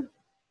clear?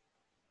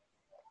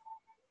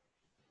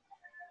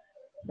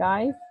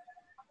 Guys?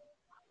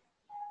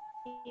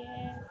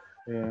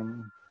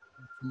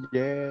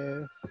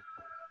 Yeah.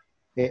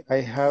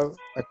 I have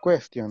a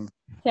question.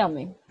 Tell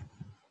me.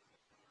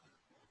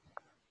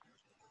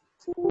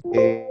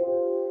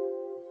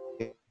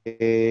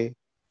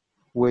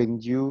 When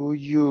you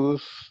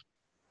use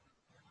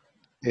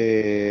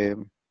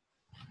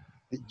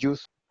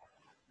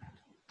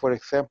for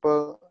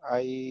example,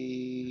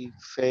 I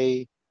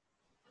say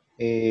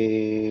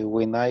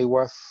when I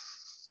was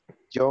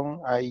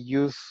young, I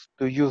used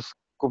to use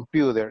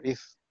computer.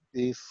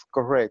 Is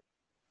correct?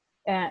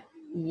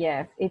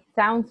 Yes, it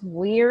sounds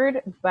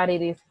weird, but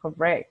it is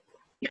correct.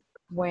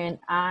 When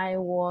I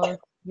was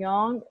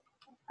young,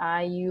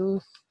 I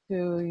used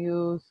to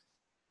use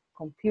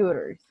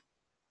computers.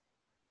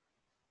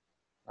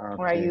 Okay.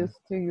 Or I used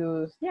to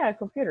use, yeah,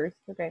 computers.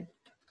 Okay.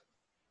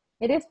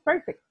 It is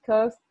perfect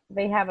because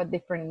they have a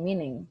different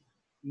meaning.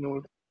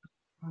 No.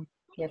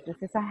 Yes,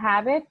 this is a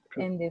habit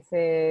and this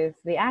is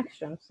the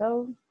action.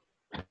 So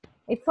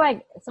it's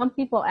like some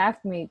people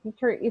ask me,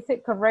 teacher, is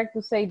it correct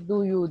to say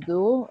do you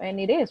do? And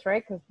it is,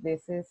 right? Because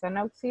this is an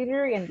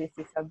auxiliary and this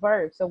is a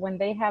verb. So when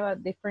they have a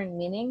different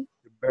meaning,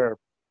 Verb.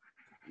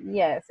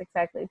 yes,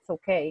 exactly. It's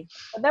okay.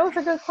 But that was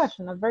a good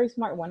question, a very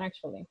smart one,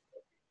 actually.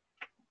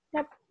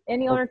 Yep.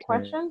 Any other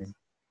questions?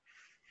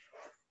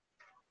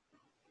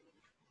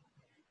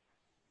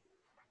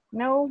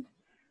 No?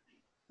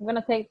 I'm going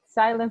to take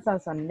silence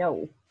as a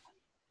no.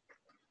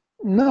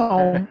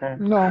 No,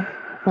 no.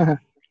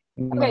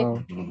 Okay,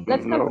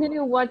 let's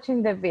continue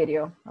watching the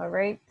video, all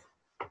right?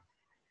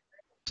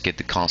 Let's get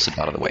the concept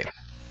out of the way.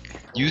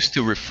 Used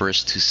to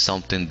refers to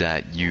something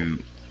that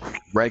you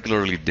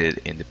regularly did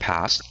in the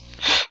past,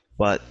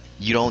 but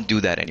you don't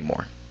do that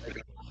anymore.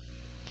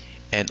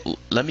 And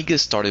let me get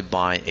started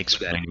by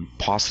explaining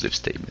positive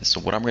statements. So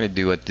what I'm going to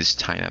do at this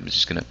time, I'm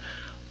just going to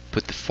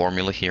put the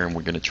formula here, and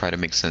we're going to try to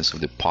make sense of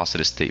the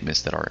positive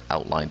statements that are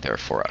outlined there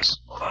for us.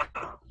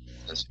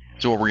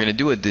 So what we're going to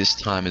do at this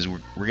time is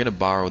we're going to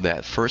borrow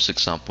that first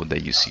example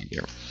that you see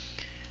there.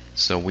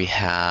 So we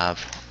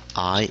have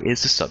I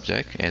is the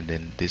subject, and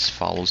then this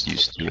follows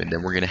used to, and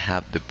then we're going to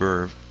have the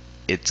verb.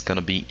 It's going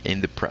to be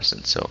in the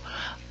present. So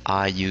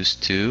I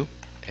used to,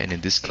 and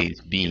in this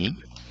case, be.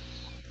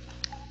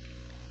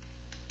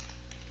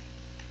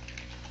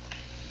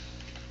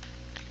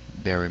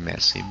 Very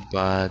messy,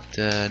 but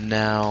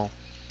now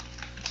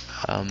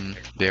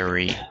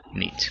very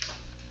neat.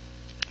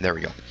 There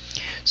we go.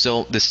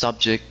 So the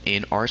subject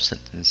in our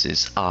sentence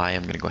is I.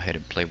 I'm going to go ahead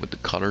and play with the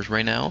colors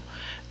right now.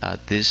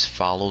 This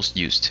follows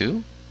used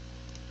to.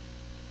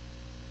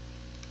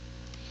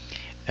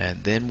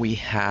 And then we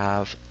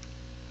have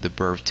the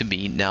verb to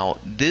be. Now,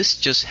 this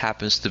just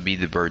happens to be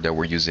the verb that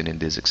we're using in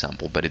this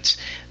example, but it's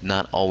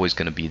not always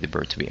going to be the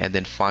verb to be. And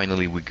then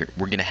finally, we're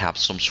going to have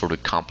some sort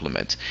of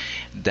complement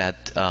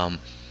that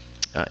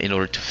in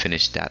order to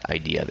finish that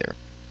idea there.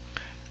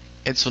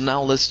 And so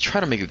now let's try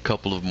to make a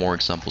couple of more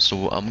examples.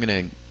 So I'm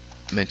going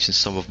to mention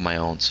some of my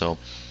own. So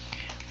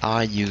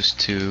I used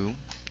to,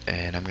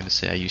 and I'm going to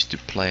say I used to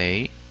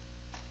play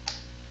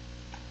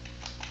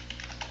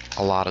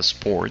a lot of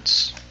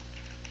sports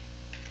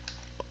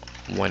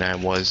when I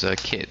was a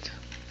kid.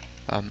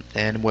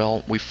 And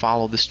well, we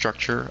follow the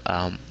structure.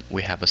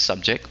 We have a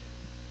subject,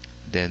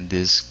 then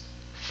this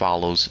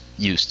follows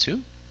used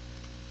to.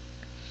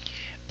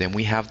 Then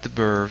we have the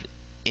verb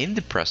in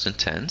the present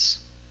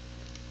tense,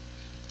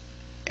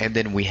 and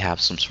then we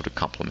have some sort of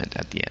complement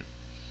at the end.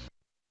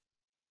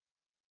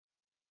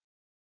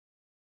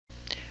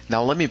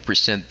 Now let me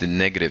present the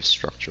negative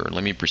structure.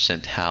 Let me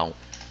present how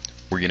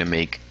we're going to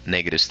make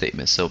negative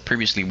statements. So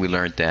previously we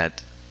learned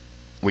that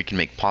we can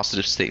make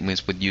positive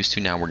statements with used to.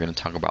 Now we're going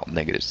to talk about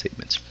negative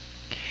statements.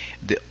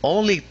 The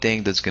only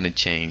thing that's going to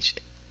change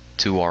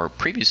to our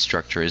previous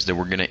structure is that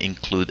we're going to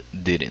include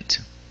didn't.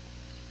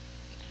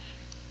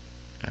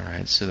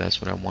 Alright, so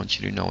that's what I want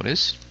you to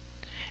notice.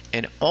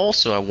 And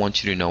also I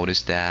want you to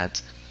notice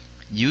that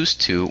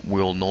used to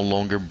will no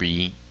longer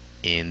be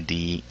in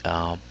the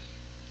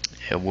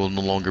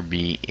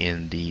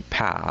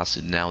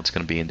past. Now it's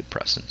going to be in the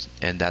present,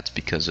 and that's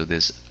because of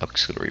this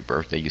auxiliary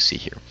verb that you see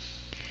here.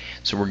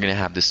 So we're going to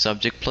have the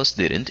subject plus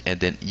didn't, and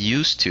then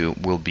used to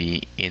will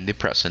be in the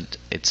present.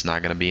 It's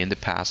not going to be in the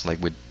past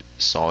like we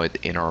saw it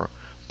in our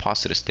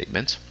positive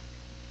statements.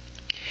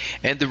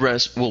 And the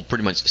rest will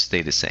pretty much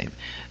stay the same.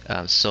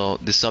 So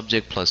the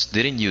subject plus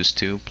didn't used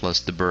to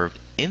plus the verb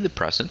in the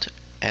present,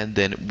 and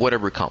then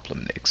whatever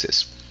complement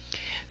exists.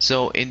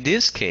 So in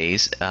this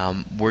case,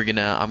 I'm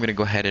gonna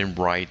go ahead and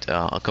write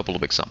a couple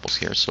of examples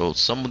here. So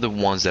some of the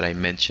ones that I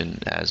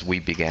mentioned as we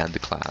began the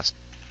class.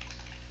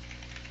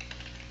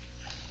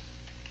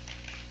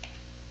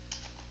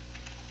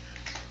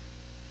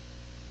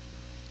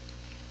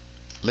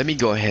 Let me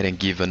go ahead and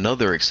give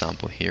another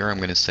example here. I'm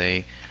gonna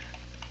say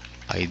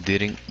I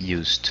didn't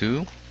used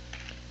to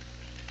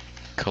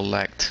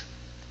collect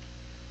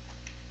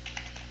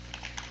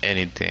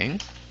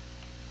anything,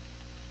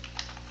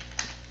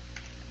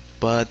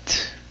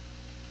 but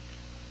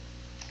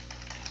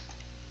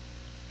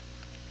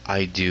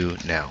I do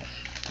now.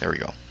 There we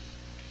go.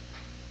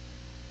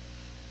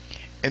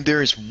 And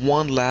there is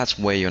one last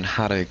way on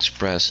how to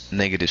express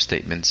negative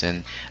statements,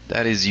 and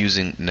that is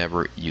using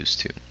never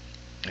used to.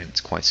 And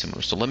it's quite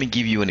similar. So let me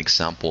give you an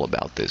example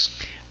about this.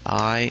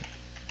 I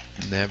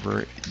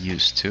never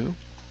used to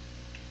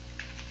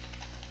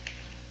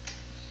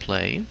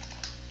play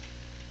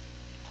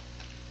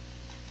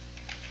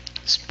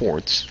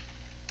sports,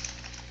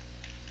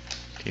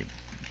 okay,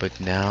 but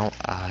now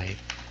I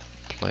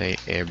play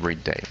every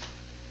day.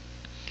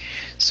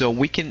 So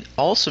we can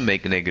also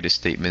make negative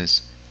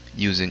statements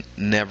using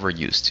never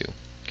used to.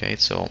 Okay,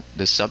 so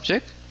the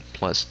subject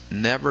plus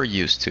never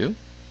used to,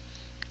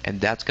 and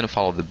that's going to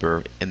follow the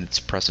verb in its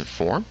present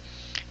form,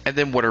 and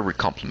then whatever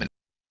complement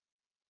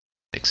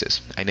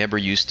exists. I never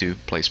used to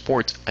play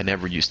sports. I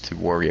never used to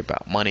worry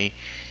about money.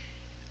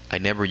 I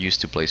never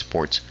used to play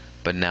sports,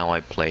 but now I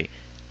play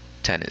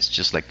tennis,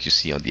 just like you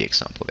see on the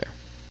example there.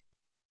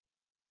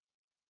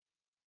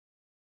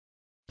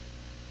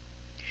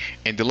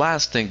 And the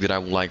last thing that I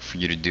would like for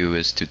you to do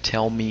is to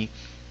tell me,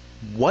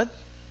 what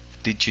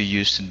did you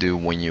used to do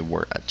when you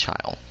were a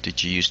child?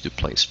 Did you used to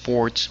play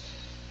sports?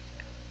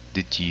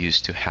 Did you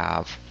used to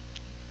have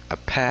a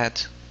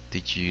pet?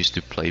 Did you used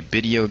to play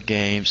video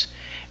games?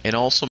 And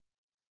also,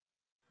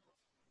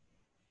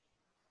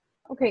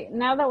 Okay,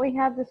 now that we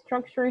have the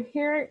structure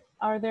here,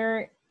 are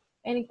there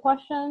any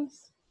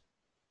questions,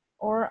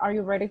 or are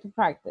you ready to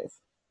practice?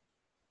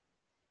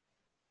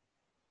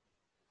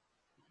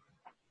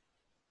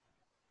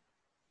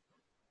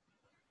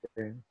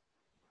 Okay.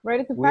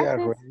 Ready to We are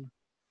practice? ready.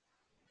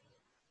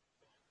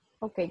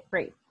 Okay,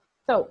 great.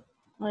 So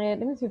let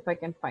me see if I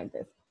can find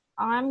this.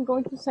 I'm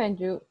going to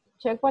send you,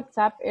 check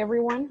WhatsApp,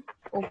 everyone.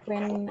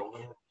 Open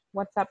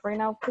WhatsApp right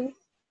now, please.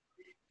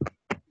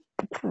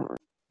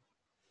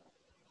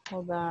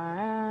 Hold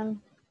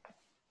on.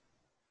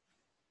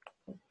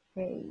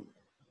 Okay.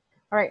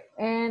 All right,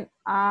 and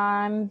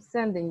I'm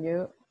sending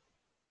you.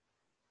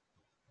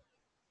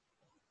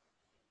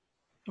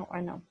 Oh,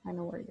 I know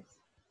where it is.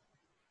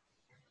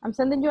 I'm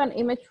sending you an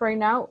image right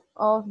now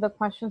of the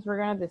questions we're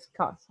gonna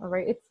discuss. All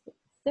right, it's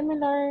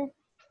similar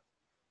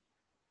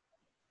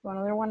to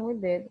another one we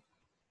did.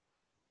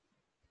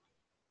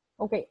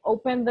 Okay,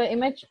 open the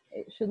image.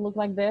 It should look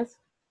like this.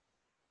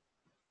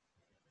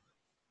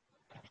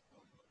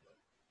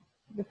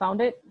 You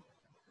found it?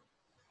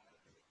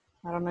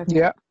 I don't know if you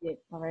Yeah, can see it.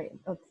 All right,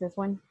 it's this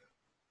one.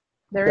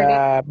 There it is.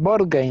 the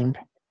board game.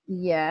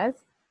 Yes.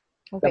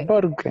 The Okay.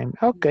 board game.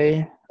 Okay,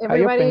 I open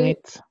Everybody,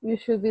 it. you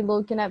should be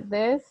looking at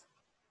this.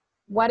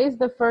 What is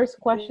the first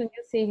question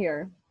you see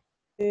here?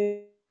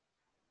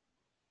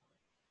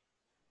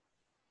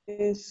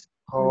 Is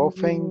How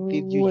often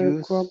did you we're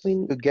use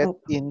growing to get up.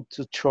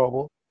 into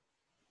trouble?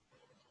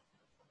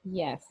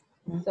 Yes.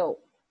 So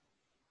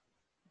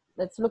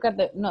let's look at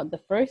the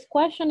first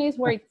question is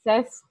where it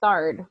says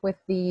start with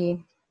the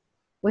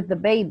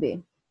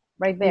baby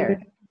right there.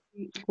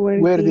 Where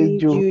Where did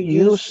did you you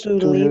used used to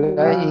to live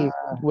live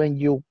when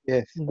you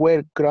Yes,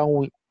 were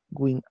growing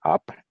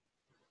up?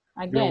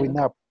 Again, growing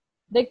up.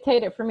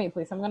 dictate it for me,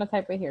 please. I'm going to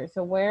type it here.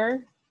 So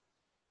where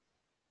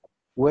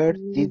Where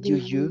did did you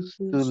you used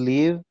to used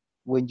live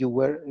when you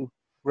were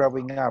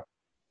growing up?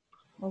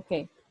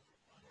 okay.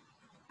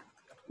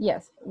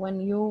 Yes,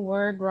 when you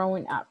were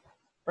growing up.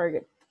 Very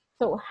good.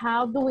 So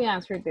how do we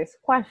answer this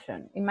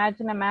question?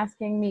 Imagine I'm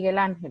asking Miguel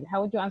Angel.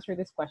 How would you answer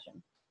this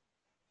question?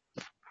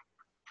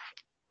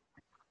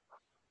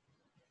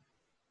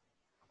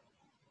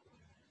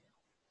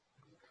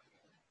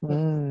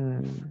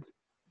 Mm,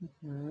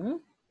 Hmm.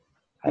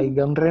 I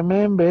don't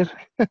remember.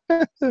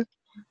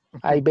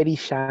 I very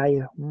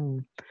shy.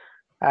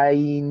 I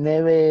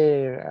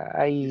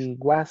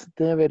was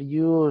never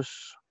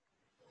use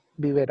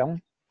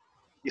biberon.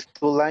 It's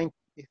too long.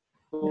 It's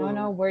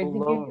No, too where did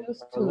you long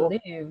used to ago.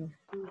 live?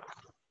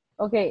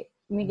 Okay,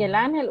 Miguel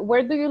Angel,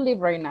 where do you live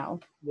right now?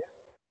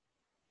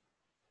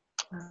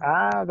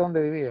 Ah,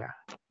 ¿dónde vivía?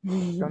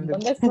 ¿Dónde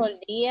 ¿Dónde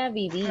solía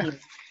vivir?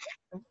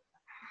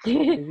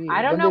 I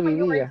vivía? don't know ¿Dónde when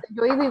you were, vivía?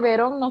 yo y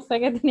biberón, no sé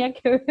qué tenía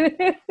que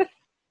ver.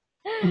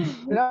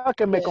 No,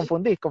 que me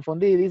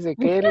confundí. Dice,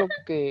 ¿qué es lo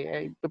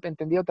que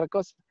entendí otra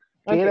cosa?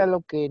 ¿Qué era Okay.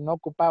 lo que no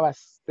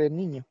ocupabas de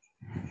niño?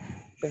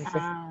 Pensé.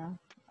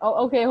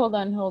 Oh, okay, hold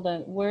on.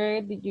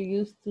 Where did you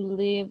used to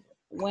live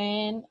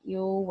when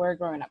you were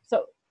growing up?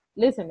 So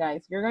listen,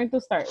 guys, you're going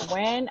to start.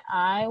 When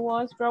I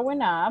was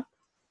growing up,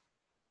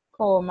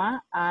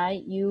 comma,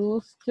 I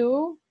used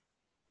to,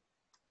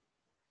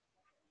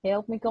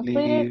 help me complete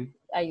it. Live,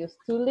 I used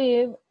to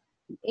live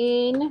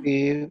in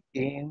live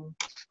in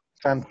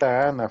Santa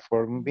Ana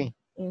for me.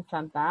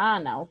 Santa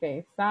Ana.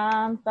 Okay,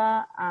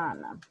 Santa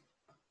Ana.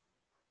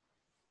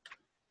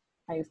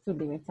 I used to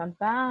live in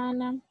Santa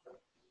Ana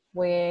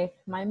with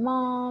my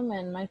mom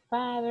and my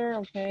father.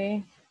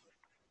 Okay,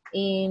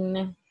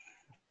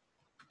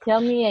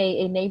 tell me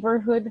a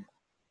neighborhood.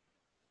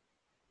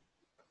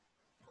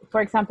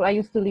 For example, I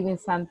used to live in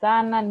Santa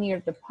Ana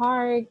near the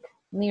park,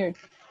 near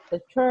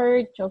the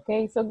church.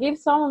 Okay, so give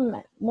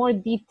some more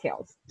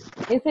details.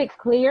 Is it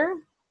clear?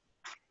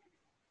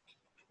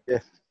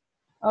 Yes.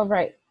 All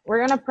right, we're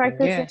gonna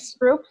practice in Yes.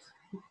 groups.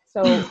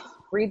 So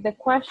read the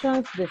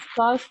questions,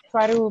 discuss,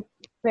 try to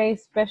pay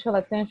special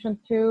attention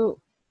to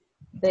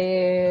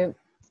the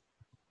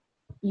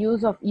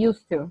use of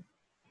used to.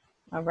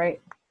 All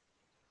right,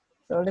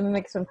 so let me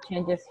make some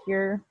changes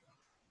here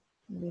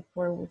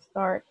before we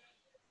start.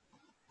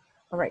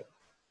 All right,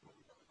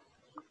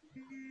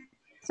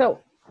 so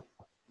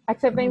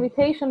accept the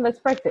invitation, let's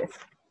practice.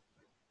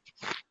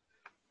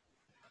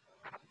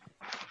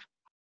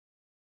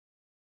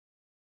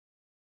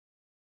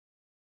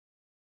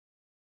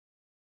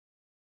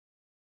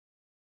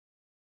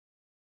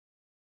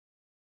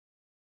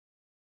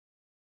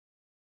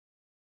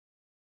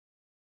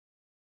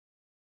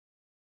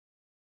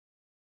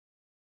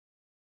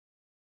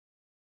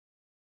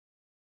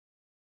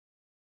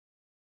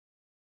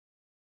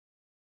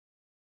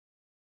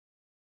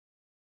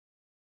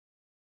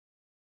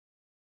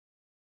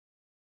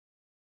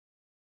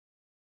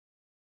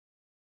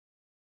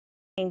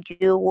 And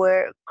you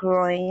were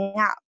growing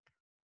up.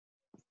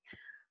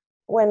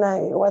 When I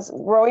was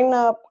growing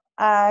up,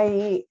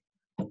 I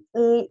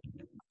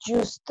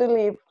used to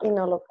live in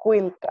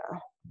Oloquilca.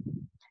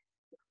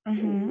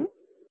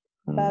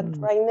 But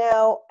right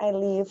now I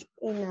live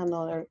in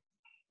another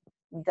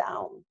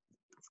town.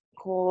 It's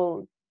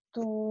called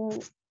to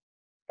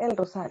El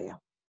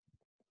Rosario.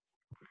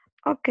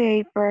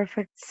 Okay,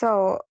 perfect.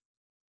 So,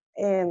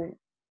 And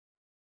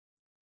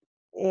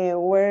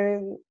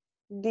where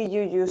did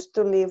you used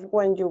to live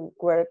when you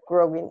were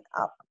growing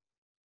up?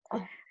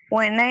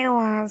 when I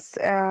was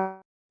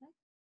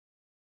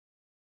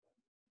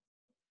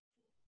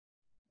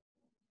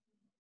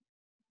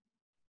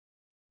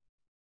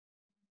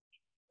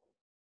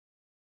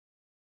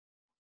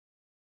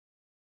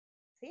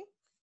 ¿Sí?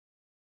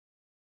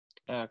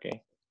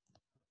 Ok.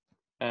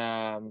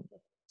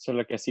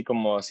 Solo que así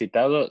como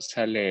citado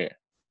sale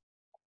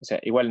O sea,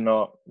 igual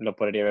no lo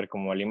podría ver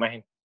como la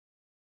imagen.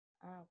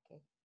 Ah,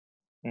 okay.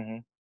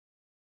 Ujú.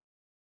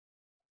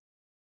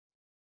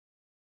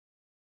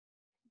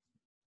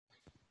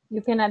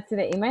 You cannot see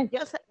the image.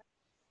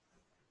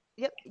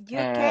 You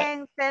Ah,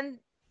 can send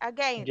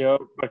again. yo,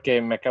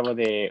 porque me acabo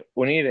de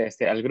unir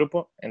al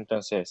grupo,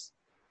 entonces,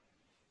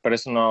 por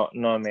eso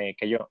no me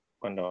cayó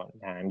cuando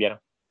la enviaron.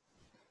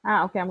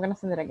 Ah, okay, I'm going to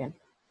send it again.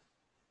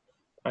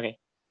 Okay.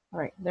 All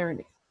right, there it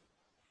is.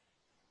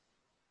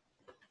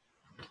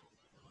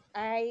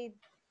 I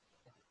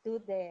do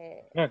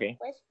the Okay.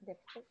 question.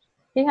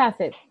 He has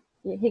it.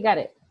 He got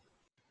it.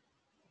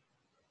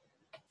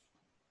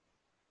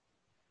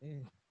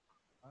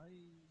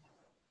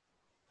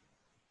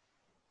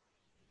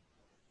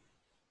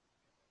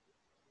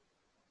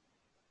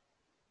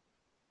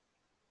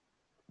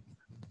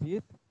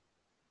 Repeat.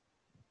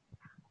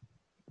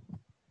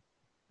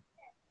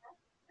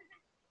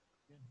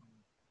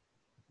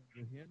 Can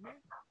you hear me?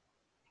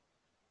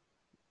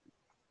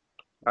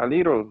 A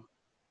little.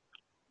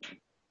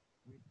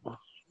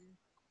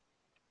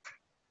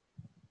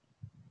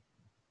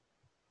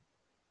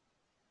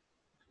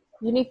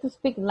 You need to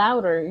speak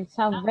louder. You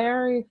sound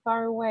very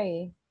far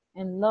away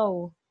and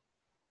low.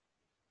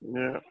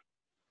 Yeah.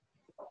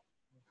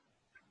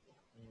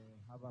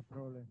 Have a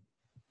problem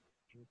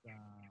with a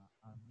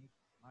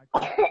mic.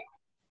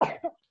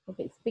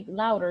 Okay, speak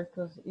louder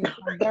because you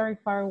sound very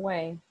far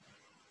away.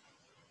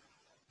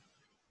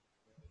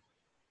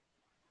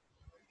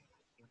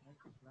 The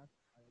next class,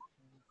 I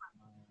change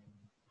my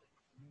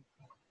mic.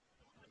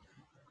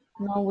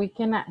 No, we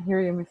cannot hear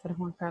you, Mr.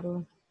 Juan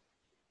Carlos.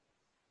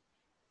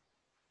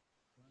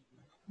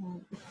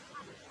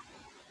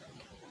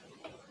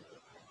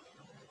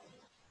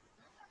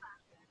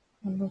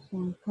 Carlos,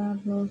 Juan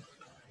Carlos.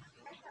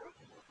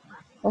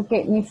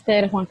 Okay,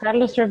 Mr. Juan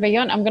Carlos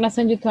Trevelyan, I'm going to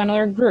send you to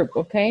another group,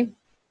 okay?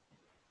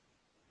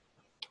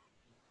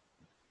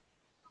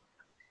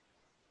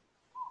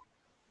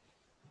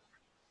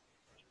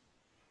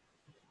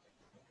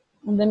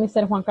 And then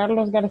Mr. Juan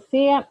Carlos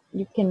Garcia,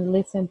 you can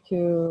listen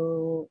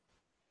to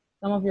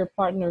some of your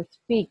partners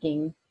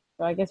speaking.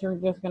 So I guess you're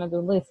just going to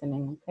do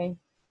listening, okay?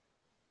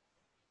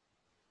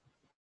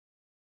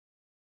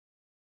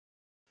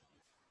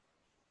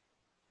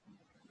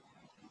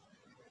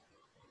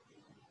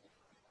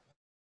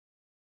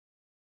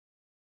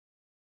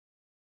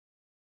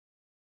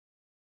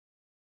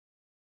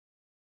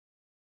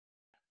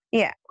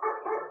 Yeah.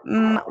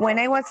 When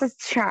I was a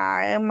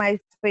child, my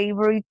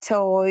favorite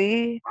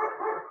toy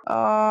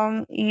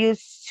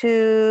used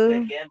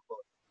to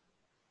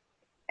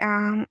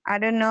I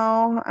don't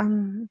know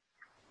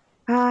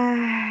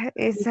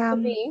it's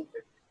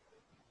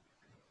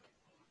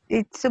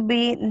it to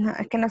be no,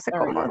 es que no sé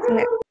cómo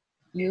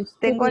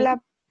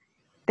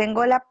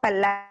tengo la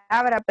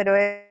palabra, pero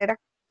era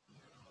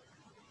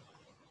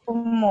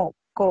como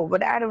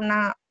cobrar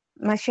una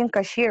machine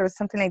cashier or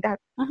something like that.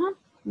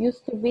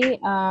 Used to be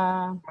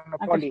a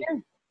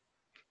cashier.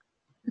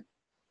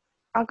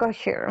 A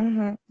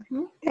cashier.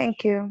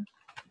 Thank you.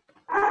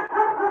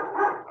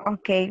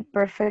 Okay,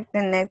 perfect.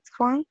 The next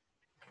one.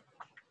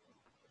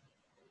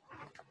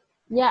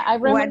 Yeah, I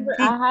remember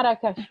I had a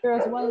cashier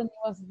as well, and it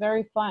was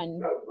very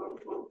fun.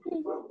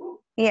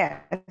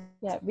 Yeah.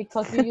 Yeah,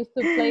 because you used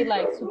to play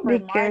like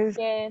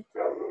supermarket,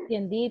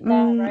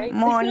 tiendita, right?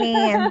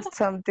 Money and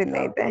something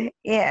like that.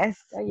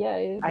 Yes.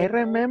 Yeah. I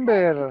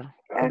remember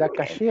the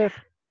cashier.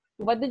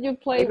 What did you I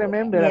play with?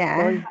 remember a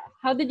toy.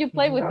 How did you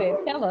play with it?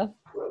 Tell us.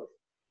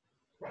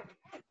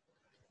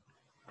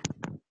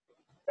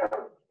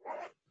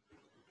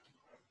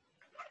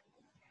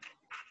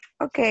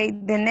 Okay,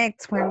 the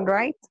next one,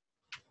 right?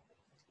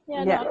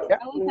 Yeah, no,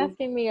 I was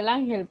asking Miguel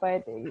Angel,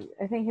 but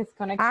I think his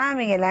connection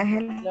Miguel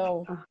Angel. is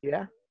low.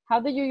 Yeah. How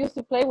did you used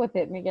to play with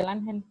it, Miguel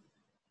Angel?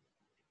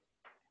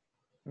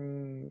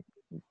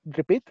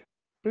 Repeat,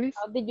 please.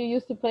 How did you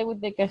used to play with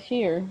the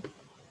cashier?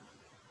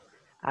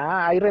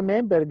 I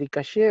remember the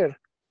cashier.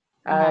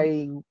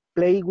 I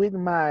play with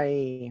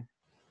my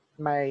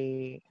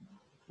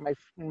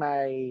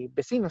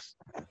vecinos,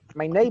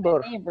 my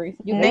neighbor. Neighbors.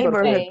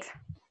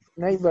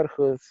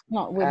 Neighborhoods.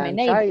 No, with my and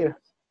neighbors.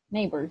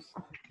 Neighbors.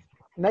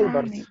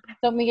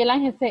 So Miguel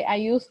Angel say, I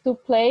used to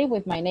play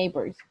with my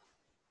neighbors.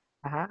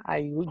 I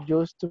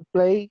used to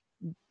play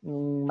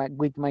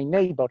with my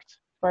neighbors.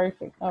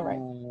 Perfect. All right.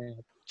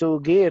 2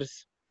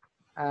 girls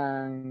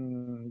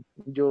and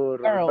your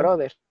Girls.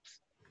 brothers.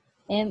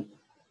 And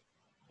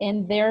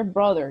their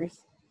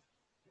brothers.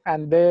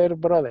 And their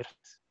brothers.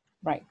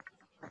 Right.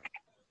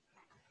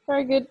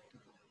 Very good.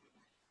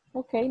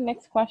 Okay,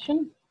 next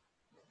question.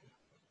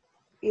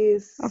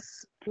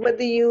 What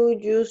do you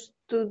used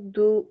to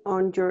do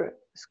on your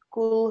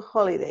school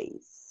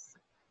holidays?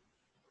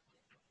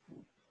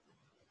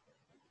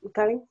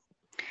 Karen?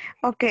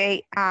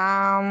 Okay,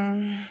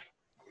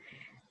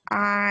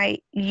 I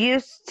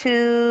used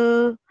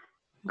to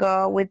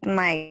go with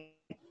my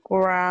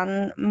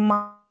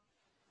grandmother.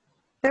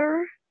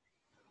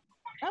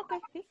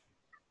 Okay.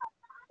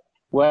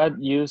 What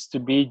used to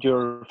be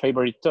your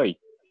favorite toy?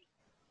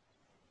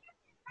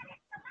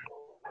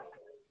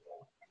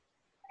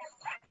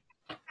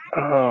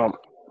 Um,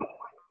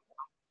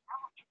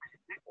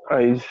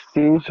 I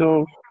think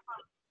so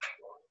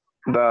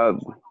that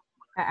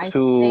I think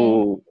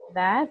to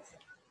that.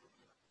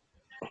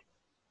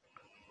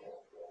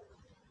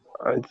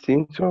 I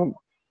think so.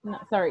 No,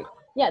 sorry.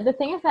 Yeah, the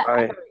thing is that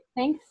I I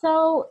think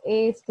so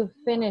is to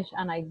finish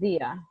an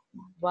idea.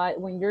 But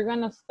when you're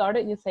going to start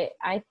it, you say,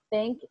 I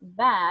think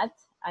that,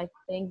 I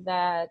think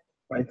that.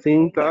 I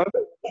think that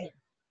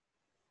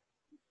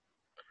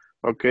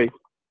okay.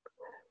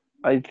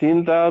 I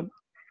think that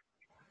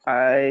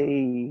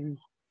I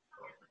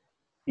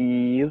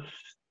used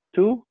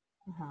to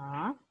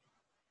Uh-huh.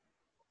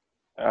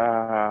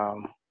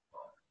 um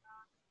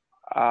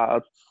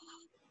a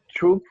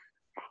truck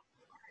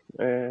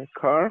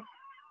car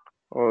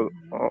or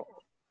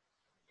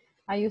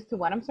I used to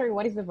what? I'm sorry,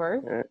 what is the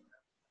verb?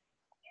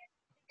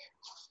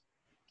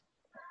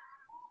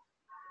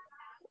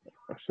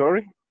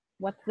 sorry.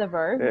 What's the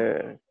verb?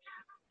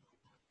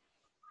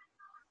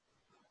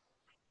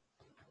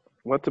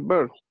 What's the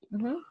bird?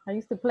 I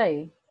used to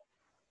play.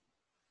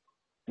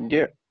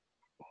 Yeah.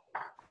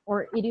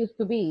 Or it used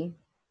to be.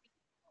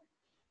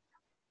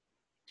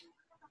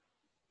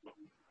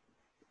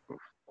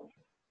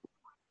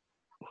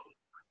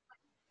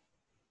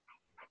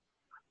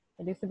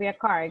 It used to be a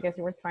car, I guess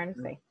you were trying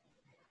to say.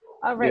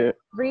 All right, Yeah.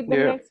 read the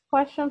Yeah. next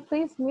question,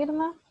 please,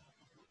 Mirna.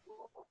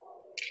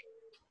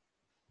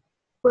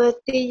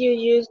 What did you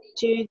used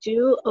to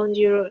do on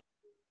your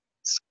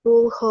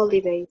school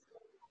holidays?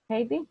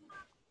 Heidi?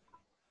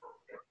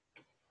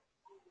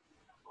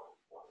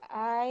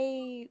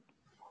 I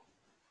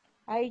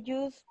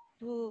used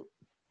to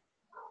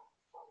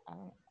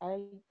I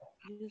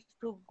used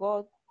to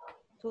go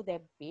to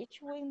the beach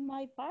with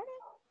my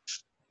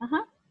parents.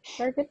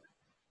 Very good.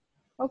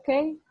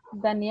 Okay,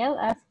 Danielle,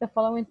 ask the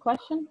following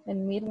question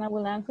and Mirna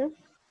will answer.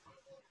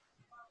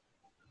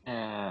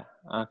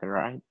 Okay,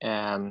 right.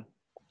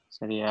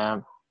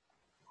 Sería,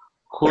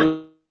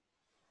 who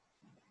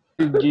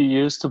did you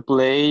used to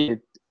play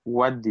with?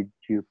 What did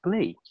you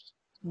play?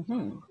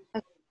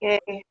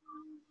 Okay.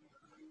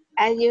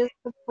 I used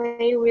to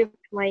play with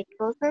my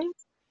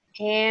cousins,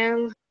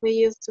 and we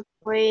used to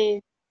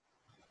play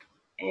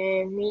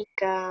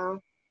Mika,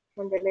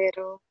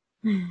 Candelero.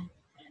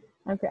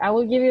 Okay, I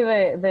will give you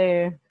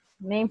the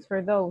names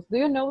for those. Do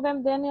you know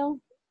them, Daniel?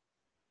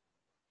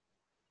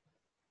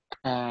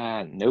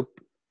 Nope.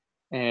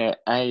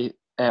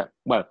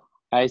 Well,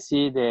 I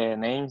see the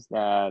names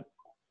that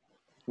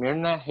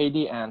Mirna,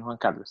 Heidi, and Juan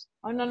Carlos.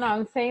 Oh, no,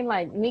 I'm saying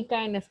like Mika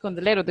and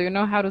Escondelero. Do you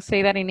know how to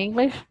say that in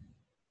English?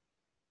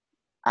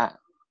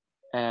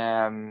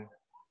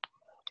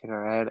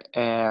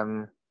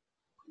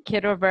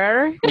 Quiero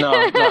ver.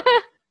 Quiero ver?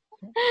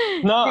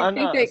 No.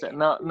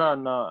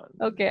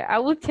 Okay, I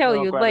will tell No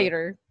me you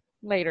acuerdo.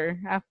 later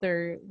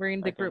after we're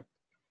in the group.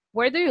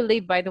 Where do you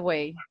live, by the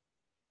way?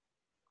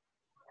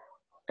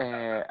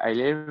 I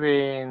live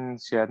in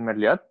Ciudad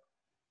Merliot.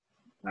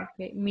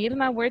 Okay,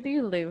 Mirna, where do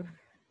you live?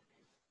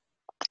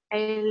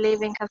 I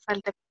live in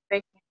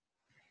Casaltepeque.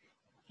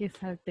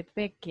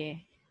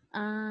 Quesaltepeque.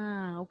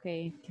 Ah,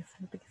 okay.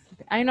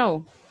 Quesaltepeque. I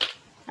know.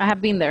 I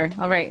have been there.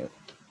 All right.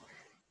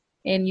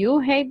 And you,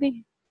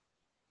 Heidi?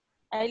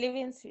 I live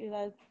in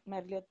Ciudad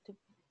Merliot too.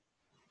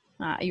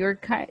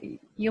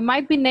 You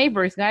might be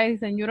neighbors, guys,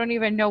 and you don't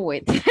even know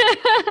it.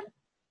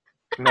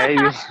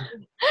 Maybe.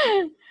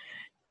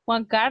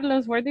 Juan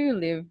Carlos, where do you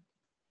live?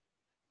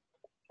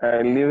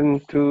 I live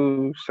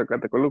into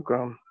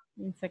Zacatecoluca.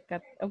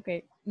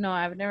 Okay. No,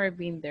 I've never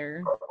been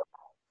there.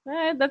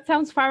 That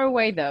sounds far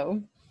away,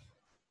 though.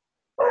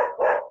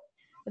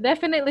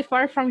 Definitely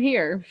far from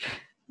here.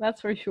 That's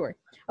for sure.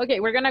 Okay,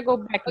 we're going to go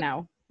back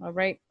now. All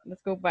right,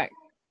 let's go back.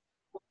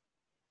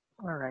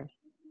 All right.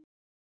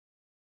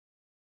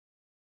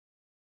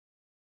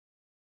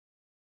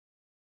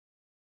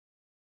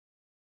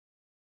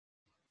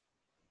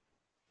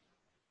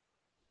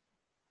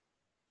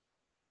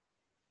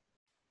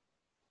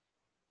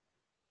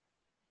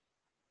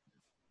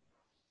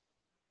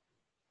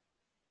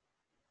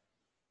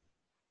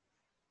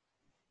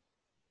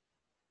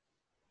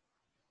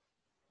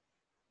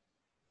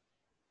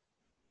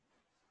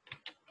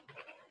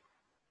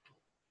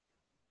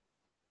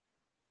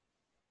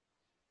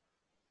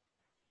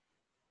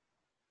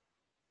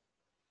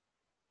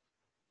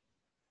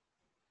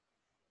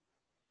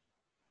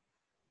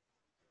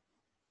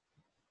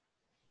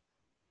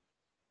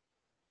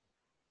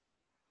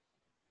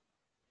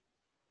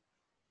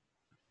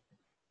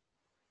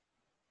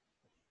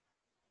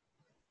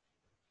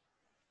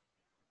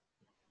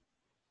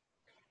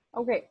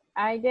 Okay,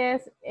 I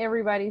guess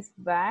everybody's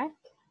back.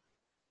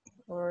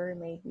 Or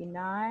maybe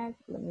not.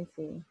 Let me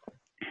see.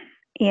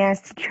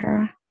 Yes,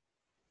 teacher.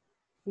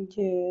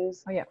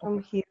 Yes, Oh, yeah.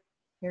 I'm here.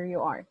 Here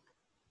you are.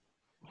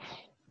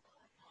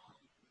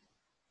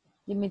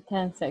 Give me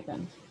 10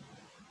 seconds.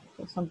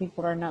 So some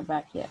people are not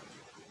back yet.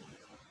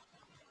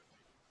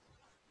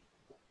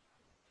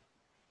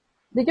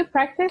 Did you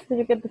practice? Did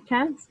you get the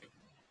chance?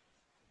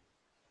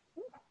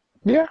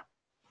 Yeah.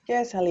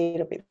 Yes, a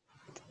little bit.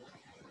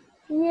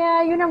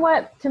 Yeah, you know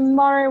what?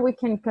 Tomorrow we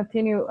can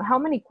continue. How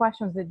many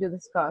questions did you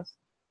discuss?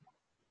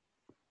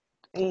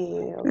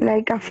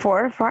 Like a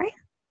 4 or 5?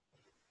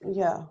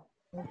 Yeah.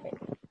 Okay.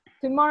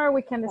 Tomorrow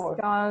we can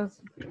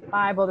discuss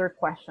 5 other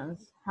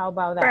questions. How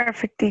about that?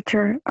 Perfect,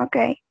 teacher.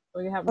 Okay.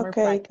 So you have more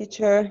Okay, practice.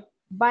 teacher.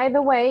 By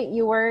the way,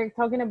 you were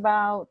talking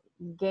about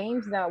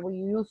games that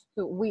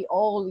we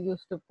all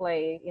used to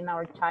play in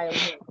our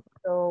childhood.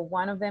 So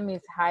one of them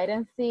is hide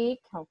and seek,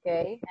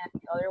 okay,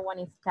 and the other one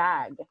is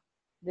tag.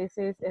 This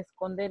is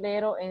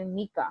escondelero and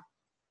mica.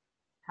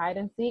 Hide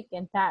and seek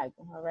and tag,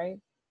 all right?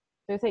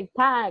 So you say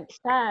tag,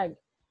 tag.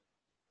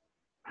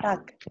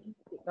 Tag.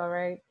 All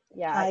right,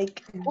 yeah.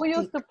 Hide Who and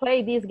used to seek.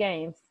 play these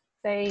games?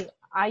 Say,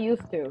 I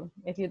used to,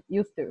 if you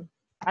used to.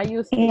 I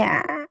used to.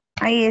 Yeah,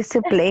 I used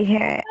to play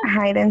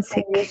hide and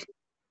seek.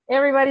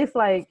 Everybody's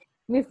like,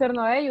 Mr.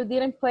 Noé, you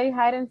didn't play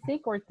hide and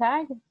seek or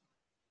tag?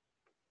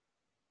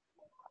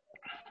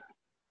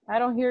 I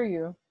don't hear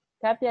you.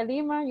 Katia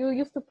Lima, you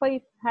used to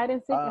play hide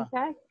and seek and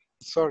tag?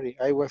 Sorry,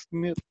 I was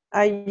mute.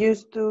 I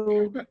used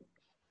to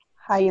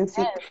hide and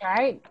seek. Yes,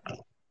 right?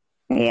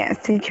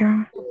 Yes,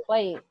 teacher. To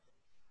play.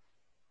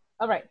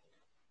 All right.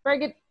 Very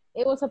good.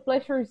 It was a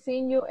pleasure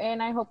seeing you,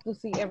 and I hope to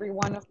see every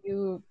one of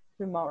you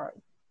tomorrow.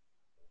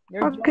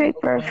 You're Okay, joining.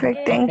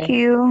 perfect. Thank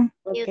you.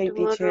 Okay,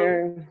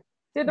 teacher.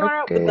 See you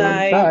tomorrow. Okay,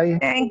 Goodbye. bye.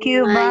 Thank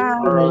you. Bye.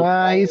 Bye.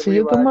 Bye. See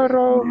you everybody.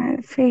 tomorrow.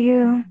 See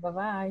you.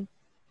 Bye-bye.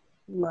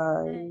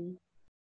 Bye.